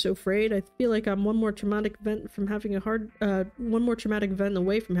nerves are so frayed. I feel like I'm one more traumatic event from having a one more traumatic event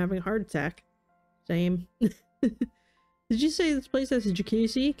away from having a heart attack. Same. Did you say this place has a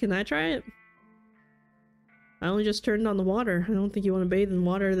jacuzzi? Can I try it? I only just turned on the water. I don't think you want to bathe in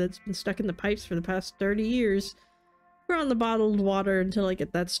water that's been stuck in the pipes for the past 30 years. We're on the bottled water until I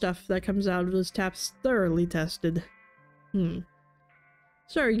get that stuff that comes out of those taps thoroughly tested.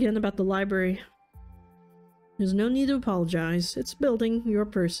 Sorry again about the library. There's no need to apologize. It's a building, you're a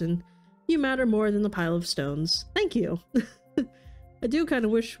person. You matter more than the pile of stones. Thank you. I do kind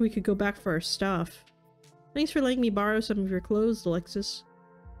of wish we could go back for our stuff. Thanks for letting me borrow some of your clothes, Alexis.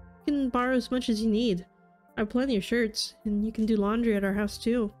 You can borrow as much as you need. I have plenty of shirts, and you can do laundry at our house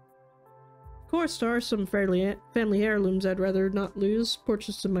too. Of course, there are some family heirlooms I'd rather not lose.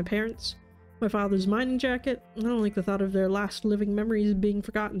 Portraits of my parents. My father's mining jacket. I don't like the thought of their last living memories being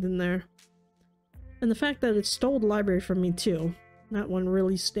forgotten in there. And the fact that it stole the library from me too. That one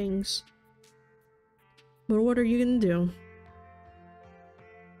really stings. But what are you gonna do?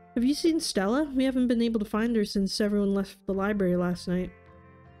 Have you seen Stella? We haven't been able to find her since everyone left the library last night.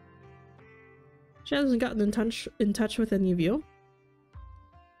 She hasn't gotten in touch with any of you?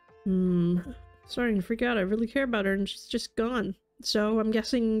 Starting to freak out. I really care about her and she's just gone. So I'm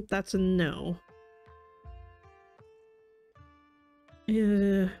guessing that's a no.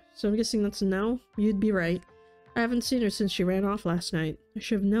 So I'm guessing that's a no? You'd be right. I haven't seen her since she ran off last night. I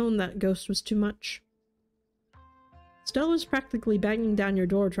should have known that ghost was too much. Stella was practically banging down your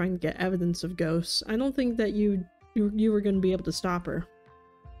door trying to get evidence of ghosts. I don't think that you were going to be able to stop her.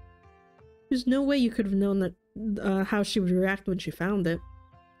 There's no way you could have known that how she would react when she found it.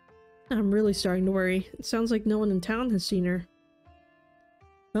 I'm really starting to worry. It sounds like no one in town has seen her.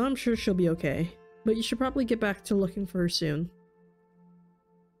 Well, I'm sure she'll be okay, but you should probably get back to looking for her soon.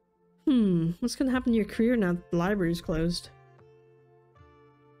 What's gonna happen to your career now that the library's closed?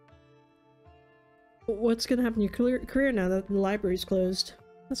 What's gonna happen to your career now that the library's closed?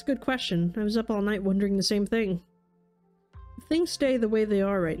 That's a good question. I was up all night wondering the same thing. If things stay the way they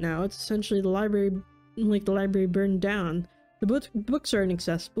are right now, it's essentially the library burned down. The books are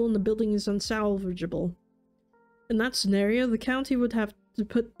inaccessible and the building is unsalvageable. In that scenario, the county would have to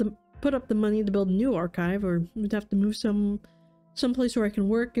put up the money to build a new archive, or would have to move someplace where I can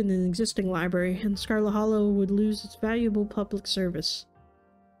work in an existing library, and Scarlet Hollow would lose its valuable public service.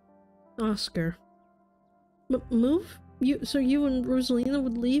 Oscar. Move? So you and Rosalina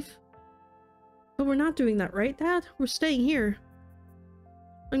would leave? But we're not doing that, right, Dad? We're staying here.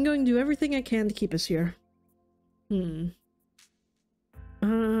 I'm going to do everything I can to keep us here. It's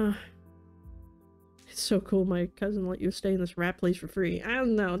so cool my cousin let you stay in this rat place for free. I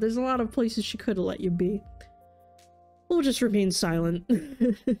don't know, there's a lot of places she could have let you be. We'll just remain silent.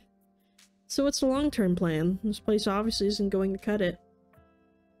 So what's the long-term plan? This place obviously isn't going to cut it.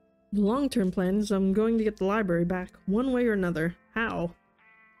 The long-term plan is I'm going to get the library back, one way or another. How?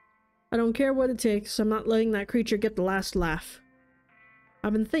 I don't care what it takes, I'm not letting that creature get the last laugh.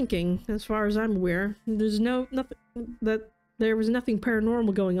 I've been thinking, as far as I'm aware, there was nothing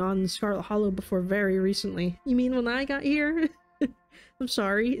paranormal going on in Scarlet Hollow before very recently. You mean when I got here? I'm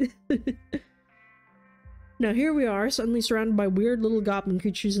sorry. Now here we are, suddenly surrounded by weird little goblin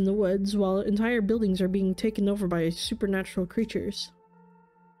creatures in the woods, while entire buildings are being taken over by supernatural creatures.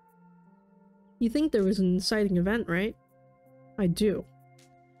 You think there was an inciting event, right? I do.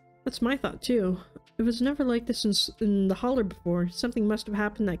 That's my thought too. It was never like this in the holler before. Something must have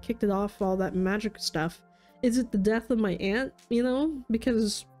happened that kicked it off, all that magic stuff. Is it the death of my aunt, you know?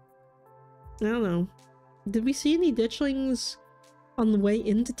 Because, I don't know. Did we see any ditchlings on the way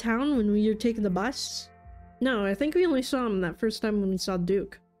into town when we were taking the bus? No, I think we only saw him that first time when we saw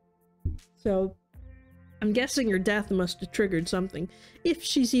Duke. So, I'm guessing her death must have triggered something. If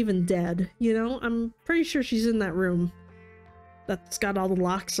she's even dead, you know? I'm pretty sure she's in that room that's got all the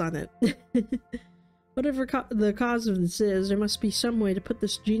locks on it. Whatever the cause of this is, there must be some way to put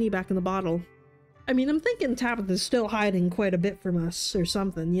this genie back in the bottle. I mean, I'm thinking Tabitha's still hiding quite a bit from us, or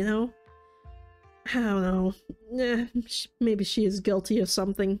something, you know? I don't know. Maybe she is guilty of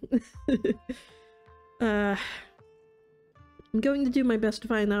something. I'm going to do my best to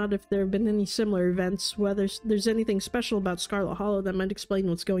find out if there have been any similar events, whether there's anything special about Scarlet Hollow that might explain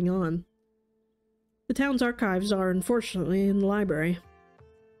what's going on. The town's archives are, unfortunately, in the library.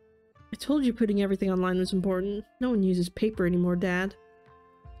 I told you putting everything online was important. No one uses paper anymore, Dad.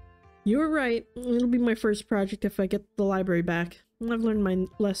 You were right. It'll be my first project if I get the library back. I've learned my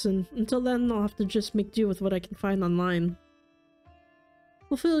lesson. Until then, I'll have to just make do with what I can find online.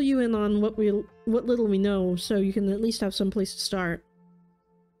 We'll fill you in on what little we know, so you can at least have some place to start.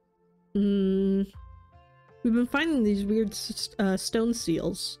 We've been finding these weird stone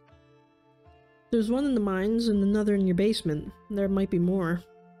seals. There's one in the mines and another in your basement. There might be more.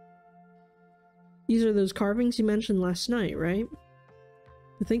 These are those carvings you mentioned last night, right?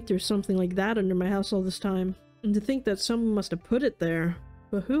 To think there's something like that under my house all this time. And to think that someone must have put it there.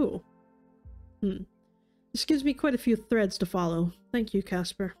 But who? This gives me quite a few threads to follow. Thank you,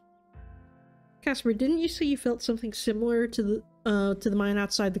 Casper. Casper, didn't you say you felt something similar to the mine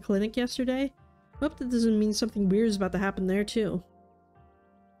outside the clinic yesterday? I hope that doesn't mean something weird is about to happen there, too.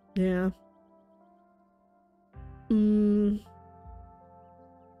 Yeah. I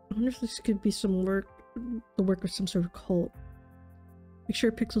wonder if this could be the work of some sort of cult. Make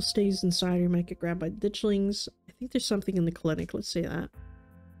sure Pixel stays inside or you might get grabbed by ditchlings. I think there's something in the clinic, let's say that.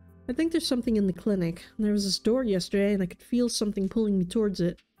 I think there's something in the clinic. There was this door yesterday and I could feel something pulling me towards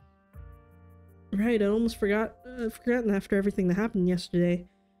it. Right, I almost forgotten after everything that happened yesterday.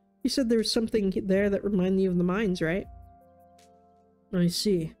 You said there was something there that reminded you of the mines, right? I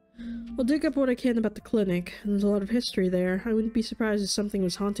see. I'll dig up what I can about the clinic. There's a lot of history there. I wouldn't be surprised if something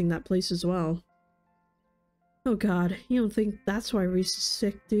was haunting that place as well. Oh god, you don't think that's why Reese is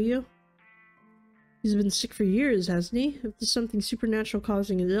sick, do you? He's been sick for years, hasn't he? If there's something supernatural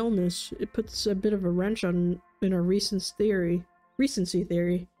causing his illness, it puts a bit of a wrench in our recency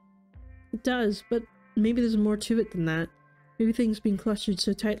theory. It does, but maybe there's more to it than that. Maybe things being clustered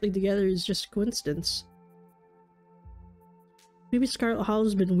so tightly together is just a coincidence. Maybe Scarlet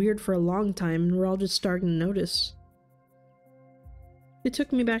Hollow's been weird for a long time and we're all just starting to notice. It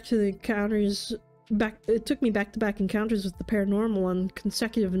took me back to the encounters back-to-back encounters with the paranormal on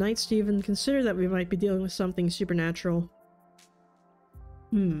consecutive nights to even consider that we might be dealing with something supernatural.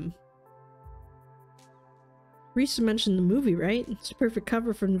 Reese mentioned the movie, right? It's a perfect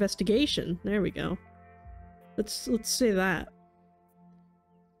cover for investigation. There we go. Let's say that.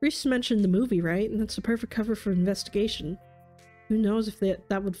 Reese mentioned the movie, right? And that's a perfect cover for investigation. Who knows if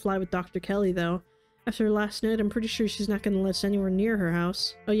that would fly with Dr. Kelly, though. After last night, I'm pretty sure she's not gonna let us anywhere near her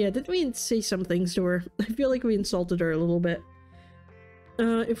house. Oh yeah, didn't we say some things to her? I feel like we insulted her a little bit.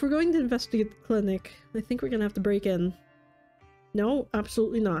 If we're going to investigate the clinic, I think we're gonna have to break in. No,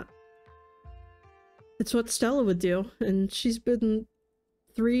 absolutely not. It's what Stella would do, and she's been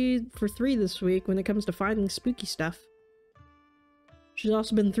 3 for 3 this week when it comes to finding spooky stuff. She's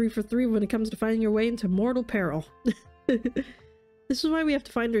also been 3 for 3 when it comes to finding her way into mortal peril. This is why we have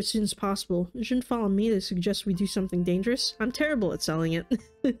to find her as soon as possible. You shouldn't follow me to suggest we do something dangerous. I'm terrible at selling it.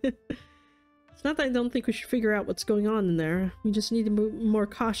 It's not that I don't think we should figure out what's going on in there. We just need to be more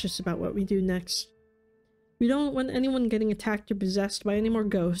cautious about what we do next. We don't want anyone getting attacked or possessed by any more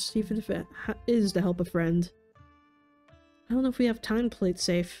ghosts, even if it is to help a friend. I don't know if we have time to play it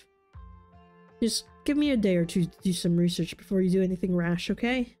safe. Just give me a day or two to do some research before you do anything rash,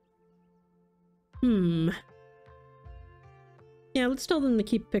 okay? Yeah, let's tell them to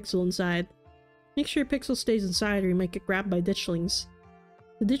keep Pixel inside. Make sure Pixel stays inside or you might get grabbed by ditchlings.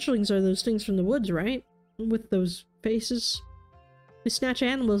 The ditchlings are those things from the woods, right? With those faces. They snatch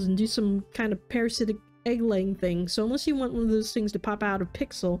animals and do some kind of parasitic egg-laying thing, so unless you want one of those things to pop out of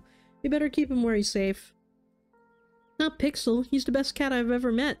Pixel, you better keep him where he's safe. Not Pixel, he's the best cat I've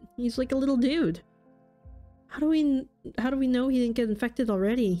ever met. He's like a little dude. How do we know he didn't get infected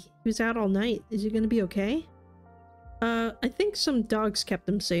already? He was out all night. Is he gonna be okay? I think some dogs kept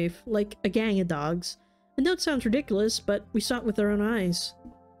him safe, like a gang of dogs. I know it sounds ridiculous, but we saw it with our own eyes.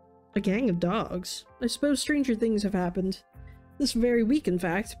 A gang of dogs? I suppose stranger things have happened. This very week, in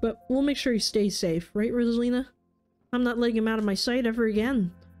fact, but we'll make sure he stays safe, right, Rosalina? I'm not letting him out of my sight ever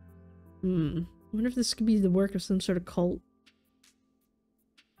again. I wonder if this could be the work of some sort of cult.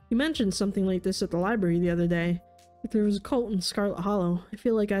 You mentioned something like this at the library the other day. If there was a cult in Scarlet Hollow, I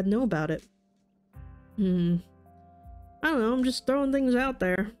feel like I'd know about it. I don't know, I'm just throwing things out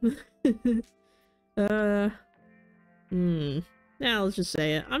there. Yeah, let's just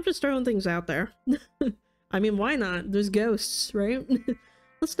say it. I'm just throwing things out there. I mean, why not? There's ghosts, right?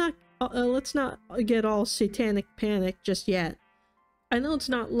 Let's not get all satanic panic just yet. I know it's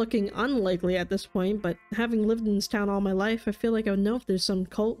not looking unlikely at this point, but having lived in this town all my life, I feel like I would know if there's some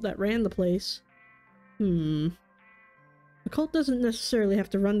cult that ran the place. A cult doesn't necessarily have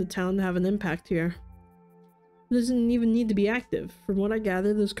to run the town to have an impact here. It doesn't even need to be active. From what I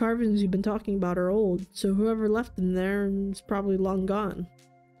gather, those carvings you've been talking about are old, so whoever left them there is probably long gone.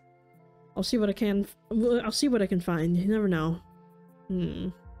 I'll see what I can find. You never know.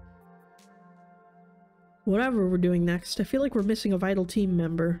 Whatever we're doing next, I feel like we're missing a vital team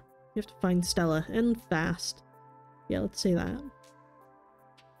member. We have to find Stella, and fast. Yeah, let's say that.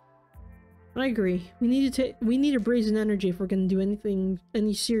 I agree. We need a brazen energy if we're gonna do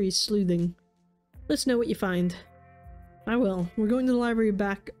any serious sleuthing. Let us know what you find. I will. We're going to the library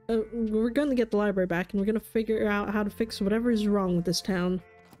back. We're going to get the library back, and we're going to figure out how to fix whatever is wrong with this town.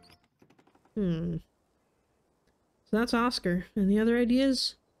 So that's Oscar. Any other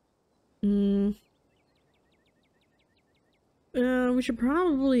ideas? We should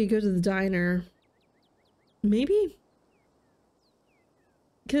probably go to the diner. Maybe?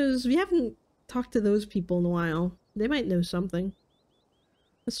 Because we haven't talked to those people in a while. They might know something.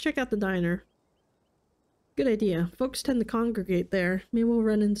 Let's check out the diner. Good idea. Folks tend to congregate there. Maybe we'll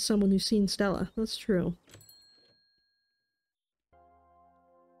run into someone who's seen Stella. That's true.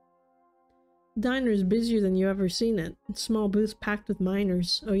 The diner is busier than you've ever seen it. It's small booths packed with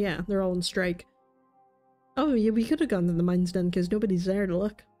miners. Oh yeah, they're all on strike. Oh yeah, we could have gone to the mines then because nobody's there to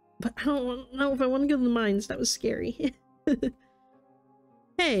look. But I don't know if I want to go to the mines. That was scary.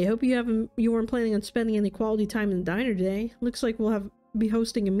 Hey, hope you weren't planning on spending any quality time in the diner today. Looks like we'll be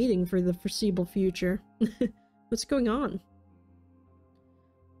hosting a meeting for the foreseeable future. What's going on?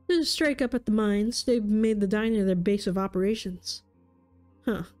 There's a strike up at the mines. They've made the diner their base of operations.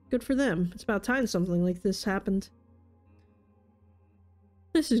 Huh, good for them. It's about time something like this happened.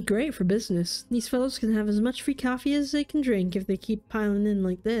 This is great for business. These fellows can have as much free coffee as they can drink if they keep piling in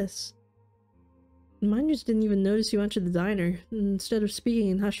like this. The miners didn't even notice you entered the diner. Instead of speaking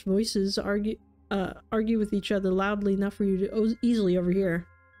in hushed voices, argue with each other loudly enough for you to easily overhear.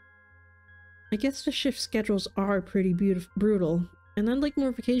 I guess the shift schedules are pretty brutal, and I'd like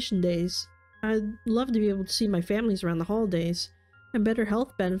more vacation days. I'd love to be able to see my families around the holidays, and better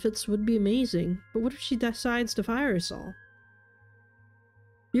health benefits would be amazing, but what if she decides to fire us all?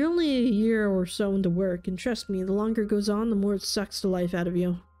 You're only a year or so into work, and trust me, the longer it goes on, the more it sucks the life out of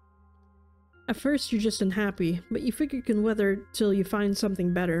you. At first, you're just unhappy, but you figure you can weather till you find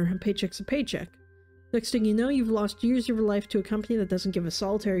something better, and paycheck's a paycheck. Next thing you know, you've lost years of your life to a company that doesn't give a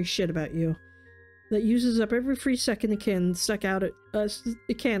solitary shit about you. that uses up every free second it can suck out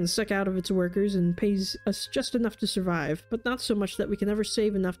of its workers and pays us just enough to survive, but not so much that we can ever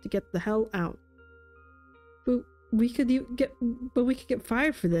save enough to get the hell out. But we could get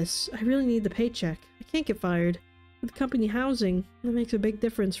fired for this. I really need the paycheck. I can't get fired. With company housing, that makes a big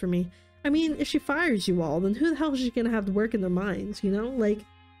difference for me. I mean, if she fires you all, then who the hell is she gonna have to work in their mines, you know? Like,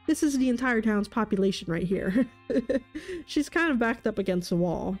 this is the entire town's population right here. She's kind of backed up against the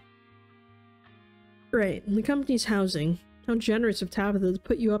wall. Right, and the company's housing. How generous of Tabitha to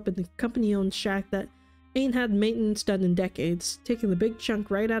put you up in the company-owned shack that ain't had maintenance done in decades, taking the big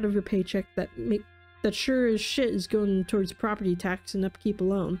chunk right out of your paycheck that sure as shit is going towards property tax and upkeep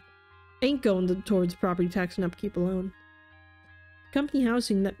alone. Ain't going towards property tax and upkeep alone. Company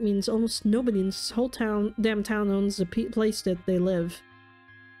housing, that means almost nobody in this whole damn town owns the place that they live.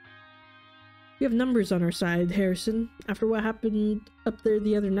 We have numbers on our side, Harrison. After what happened up there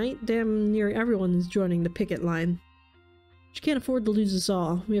the other night, damn near everyone is joining the picket line. She can't afford to lose us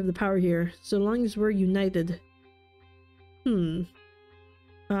all. We have the power here, so long as we're united.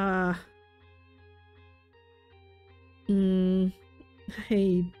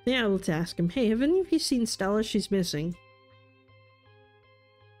 Hey, yeah, let's ask him. Hey, have any of you seen Stella? She's missing.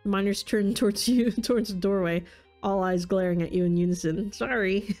 The miners turn towards you, towards the doorway, all eyes glaring at you in unison.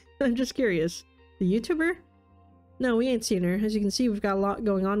 Sorry, I'm just curious. The YouTuber? No, we ain't seen her. As you can see, we've got a lot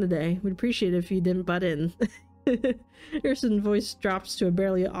going on today. We'd appreciate it if you didn't butt in. Harrison's voice drops to a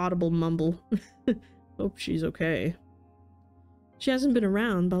barely audible mumble. Hope she's okay. She hasn't been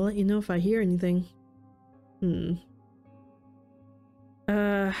around, but I'll let you know if I hear anything.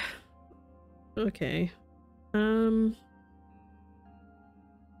 Okay. I don't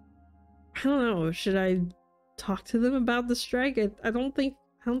know. Should I talk to them about the strike? I don't think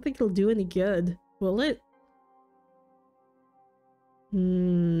it'll do any good. Will it?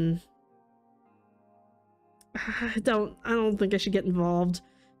 I don't think I should get involved.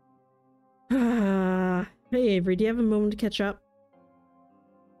 Hey Avery, do you have a moment to catch up?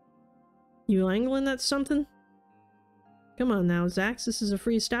 You angling at something? Come on now, Zax, this is a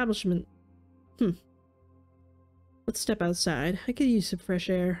free establishment. Let's step outside. I could use some fresh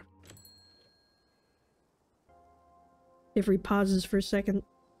air. Avery pauses for a second.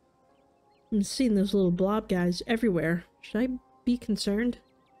 I'm seeing those little blob guys everywhere. Should I be concerned?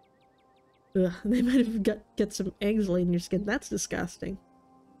 Ugh, they might have get some eggs laid in your skin. That's disgusting.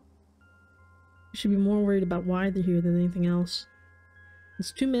 You should be more worried about why they're here than anything else.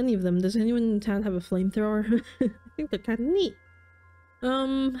 There's too many of them. Does anyone in town have a flamethrower? I think they're kind of neat.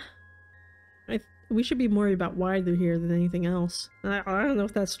 We should be more worried about why they're here than anything else. I don't know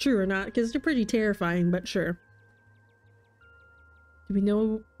if that's true or not, because they're pretty terrifying, but sure. Do we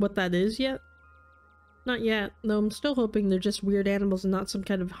know what that is yet? Not yet, though I'm still hoping they're just weird animals and not some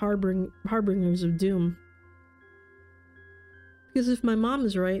kind of harbingers of doom. Because if my mom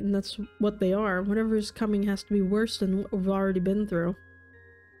is right, and that's what they are, whatever is coming has to be worse than what we've already been through.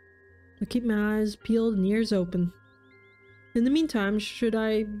 I'll keep my eyes peeled and ears open. In the meantime, should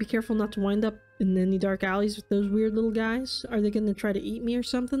I be careful not to wind up in any dark alleys with those weird little guys? Are they gonna try to eat me or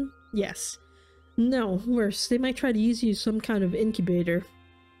something? Yes. No, worse, they might try to use you as some kind of incubator.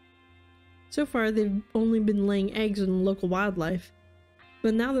 So far, they've only been laying eggs in local wildlife.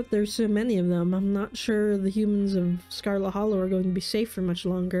 But now that there's so many of them, I'm not sure the humans of Scarlet Hollow are going to be safe for much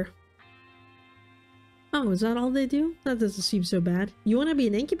longer. Oh, is that all they do? That doesn't seem so bad. You want to be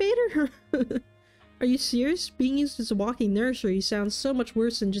an incubator? Are you serious? Being used as a walking nursery sounds so much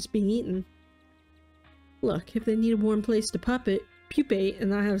worse than just being eaten. Look, if they need a warm place to pupate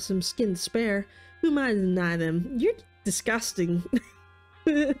and I have some skin to spare, who am I to deny them? You're disgusting.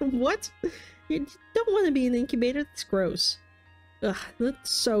 What? You don't want to be an incubator? That's gross. Ugh,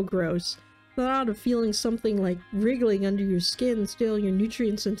 that's so gross. The thought of feeling something like wriggling under your skin, stealing your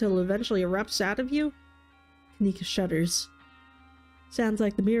nutrients until it eventually erupts out of you? Kanika shudders. Sounds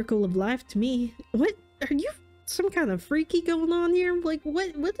like the miracle of life to me. What? Are you some kind of freaky going on here? Like,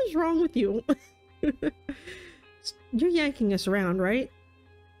 what is wrong with you? You're yanking us around, right?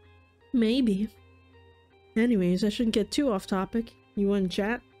 Maybe. Anyways, I shouldn't get too off topic. You want to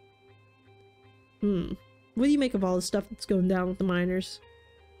chat? What do you make of all the stuff that's going down with the miners?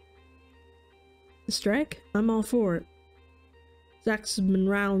 The strike? I'm all for it. Zax has been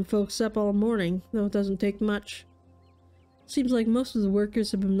riling folks up all morning, though it doesn't take much. Seems like most of the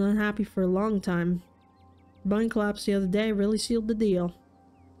workers have been unhappy for a long time. The mine collapse the other day really sealed the deal.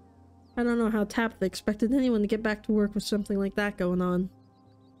 I don't know how Tabitha expected anyone to get back to work with something like that going on.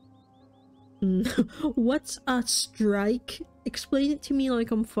 What's a strike? Explain it to me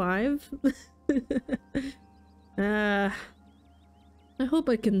like I'm 5. I hope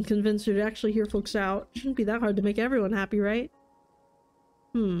I can convince her to actually hear folks out. Shouldn't be that hard to make everyone happy, right?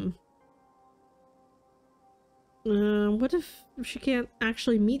 What if she can't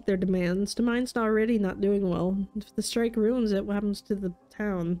actually meet their demands? The mine's already not doing well. If the strike ruins it, what happens to the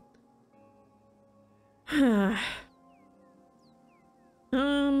town?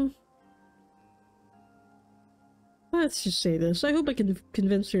 Let's just say this. I hope I can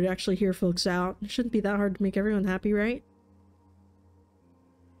convince her to actually hear folks out. It shouldn't be that hard to make everyone happy, right?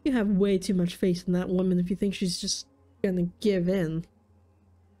 You have way too much faith in that woman if you think she's just gonna give in.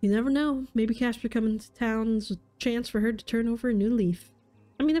 You never know. Maybe Casper coming to town is a chance for her to turn over a new leaf.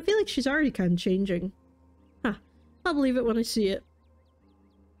 I mean, I feel like she's already kind of changing. Huh. I'll believe it when I see it.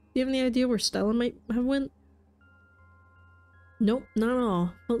 Do you have any idea where Stella might have went? Nope, not at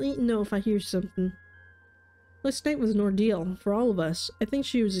all. I'll let you know if I hear something. Last night was an ordeal for all of us. I think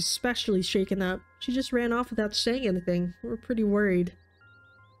she was especially shaken up. She just ran off without saying anything. We're pretty worried.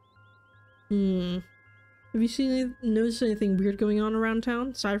 Have you noticed anything weird going on around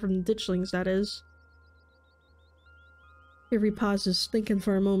town? Aside from the ditchlings, that is. Avery pauses, thinking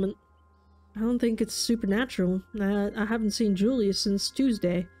for a moment. I don't think it's supernatural. I haven't seen Julius since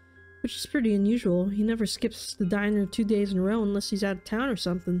Tuesday, which is pretty unusual. He never skips the diner 2 days in a row unless he's out of town or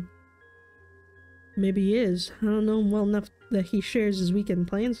something. Maybe he is. I don't know him well enough that he shares his weekend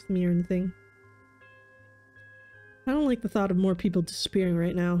plans with me or anything. I don't like the thought of more people disappearing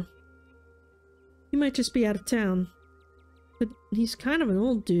right now. He might just be out of town. But he's kind of an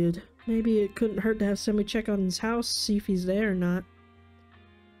old dude. Maybe it couldn't hurt to have somebody check on his house, see if he's there or not.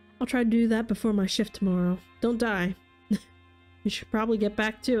 I'll try to do that before my shift tomorrow. Don't die. You should probably get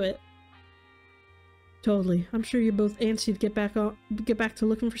back to it. Totally. I'm sure you're both antsy to get back to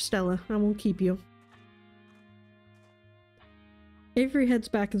looking for Stella. I won't keep you. Avery heads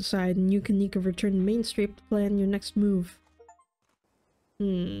back inside, and you and Nika return to Main Street to plan your next move.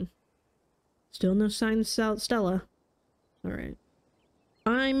 Still no sign of Stella. Alright.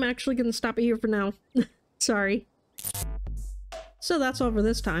 I'm actually gonna stop it here for now. Sorry. So that's all for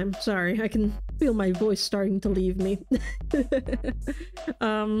this time. Sorry, I can feel my voice starting to leave me.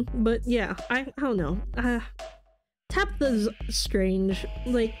 But yeah, I don't know. Tabitha's strange.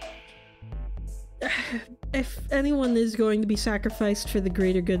 Like, if anyone is going to be sacrificed for the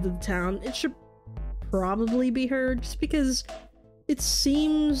greater good of the town, it should probably be her, just because it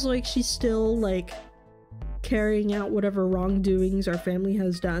seems like she's still, like, carrying out whatever wrongdoings our family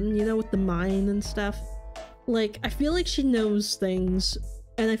has done, you know, with the mine and stuff. Like, I feel like she knows things,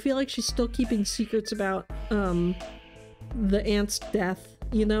 and I feel like she's still keeping secrets about, the aunt's death,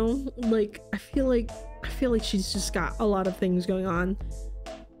 you know? Like, I feel like she's just got a lot of things going on.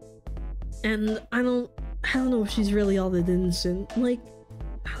 And I don't know if she's really all that innocent. Like,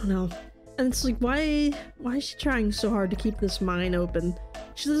 I don't know. And it's like, why is she trying so hard to keep this mine open?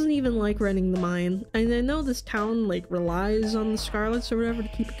 She doesn't even like running the mine. And I know this town, like, relies on the Scarlets or whatever to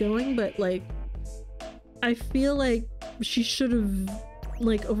keep it going, but, like, I feel like she should have,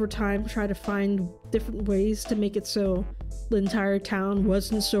 like, over time tried to find different ways to make it so the entire town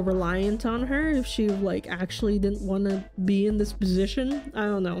wasn't so reliant on her if she, like, actually didn't want to be in this position. I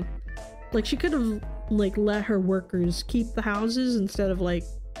don't know. Like, she could have, like, let her workers keep the houses instead of, like,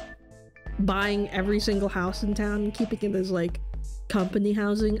 buying every single house in town and keeping it as, like, company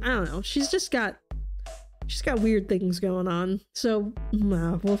housing. I don't know. She's got weird things going on. So,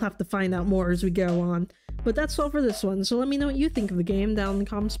 we'll have to find out more as we go on. But that's all for this one. So let me know what you think of the game down in the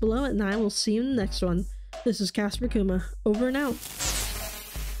comments below, and I will see you in the next one. This is Casper Kuma, over and out.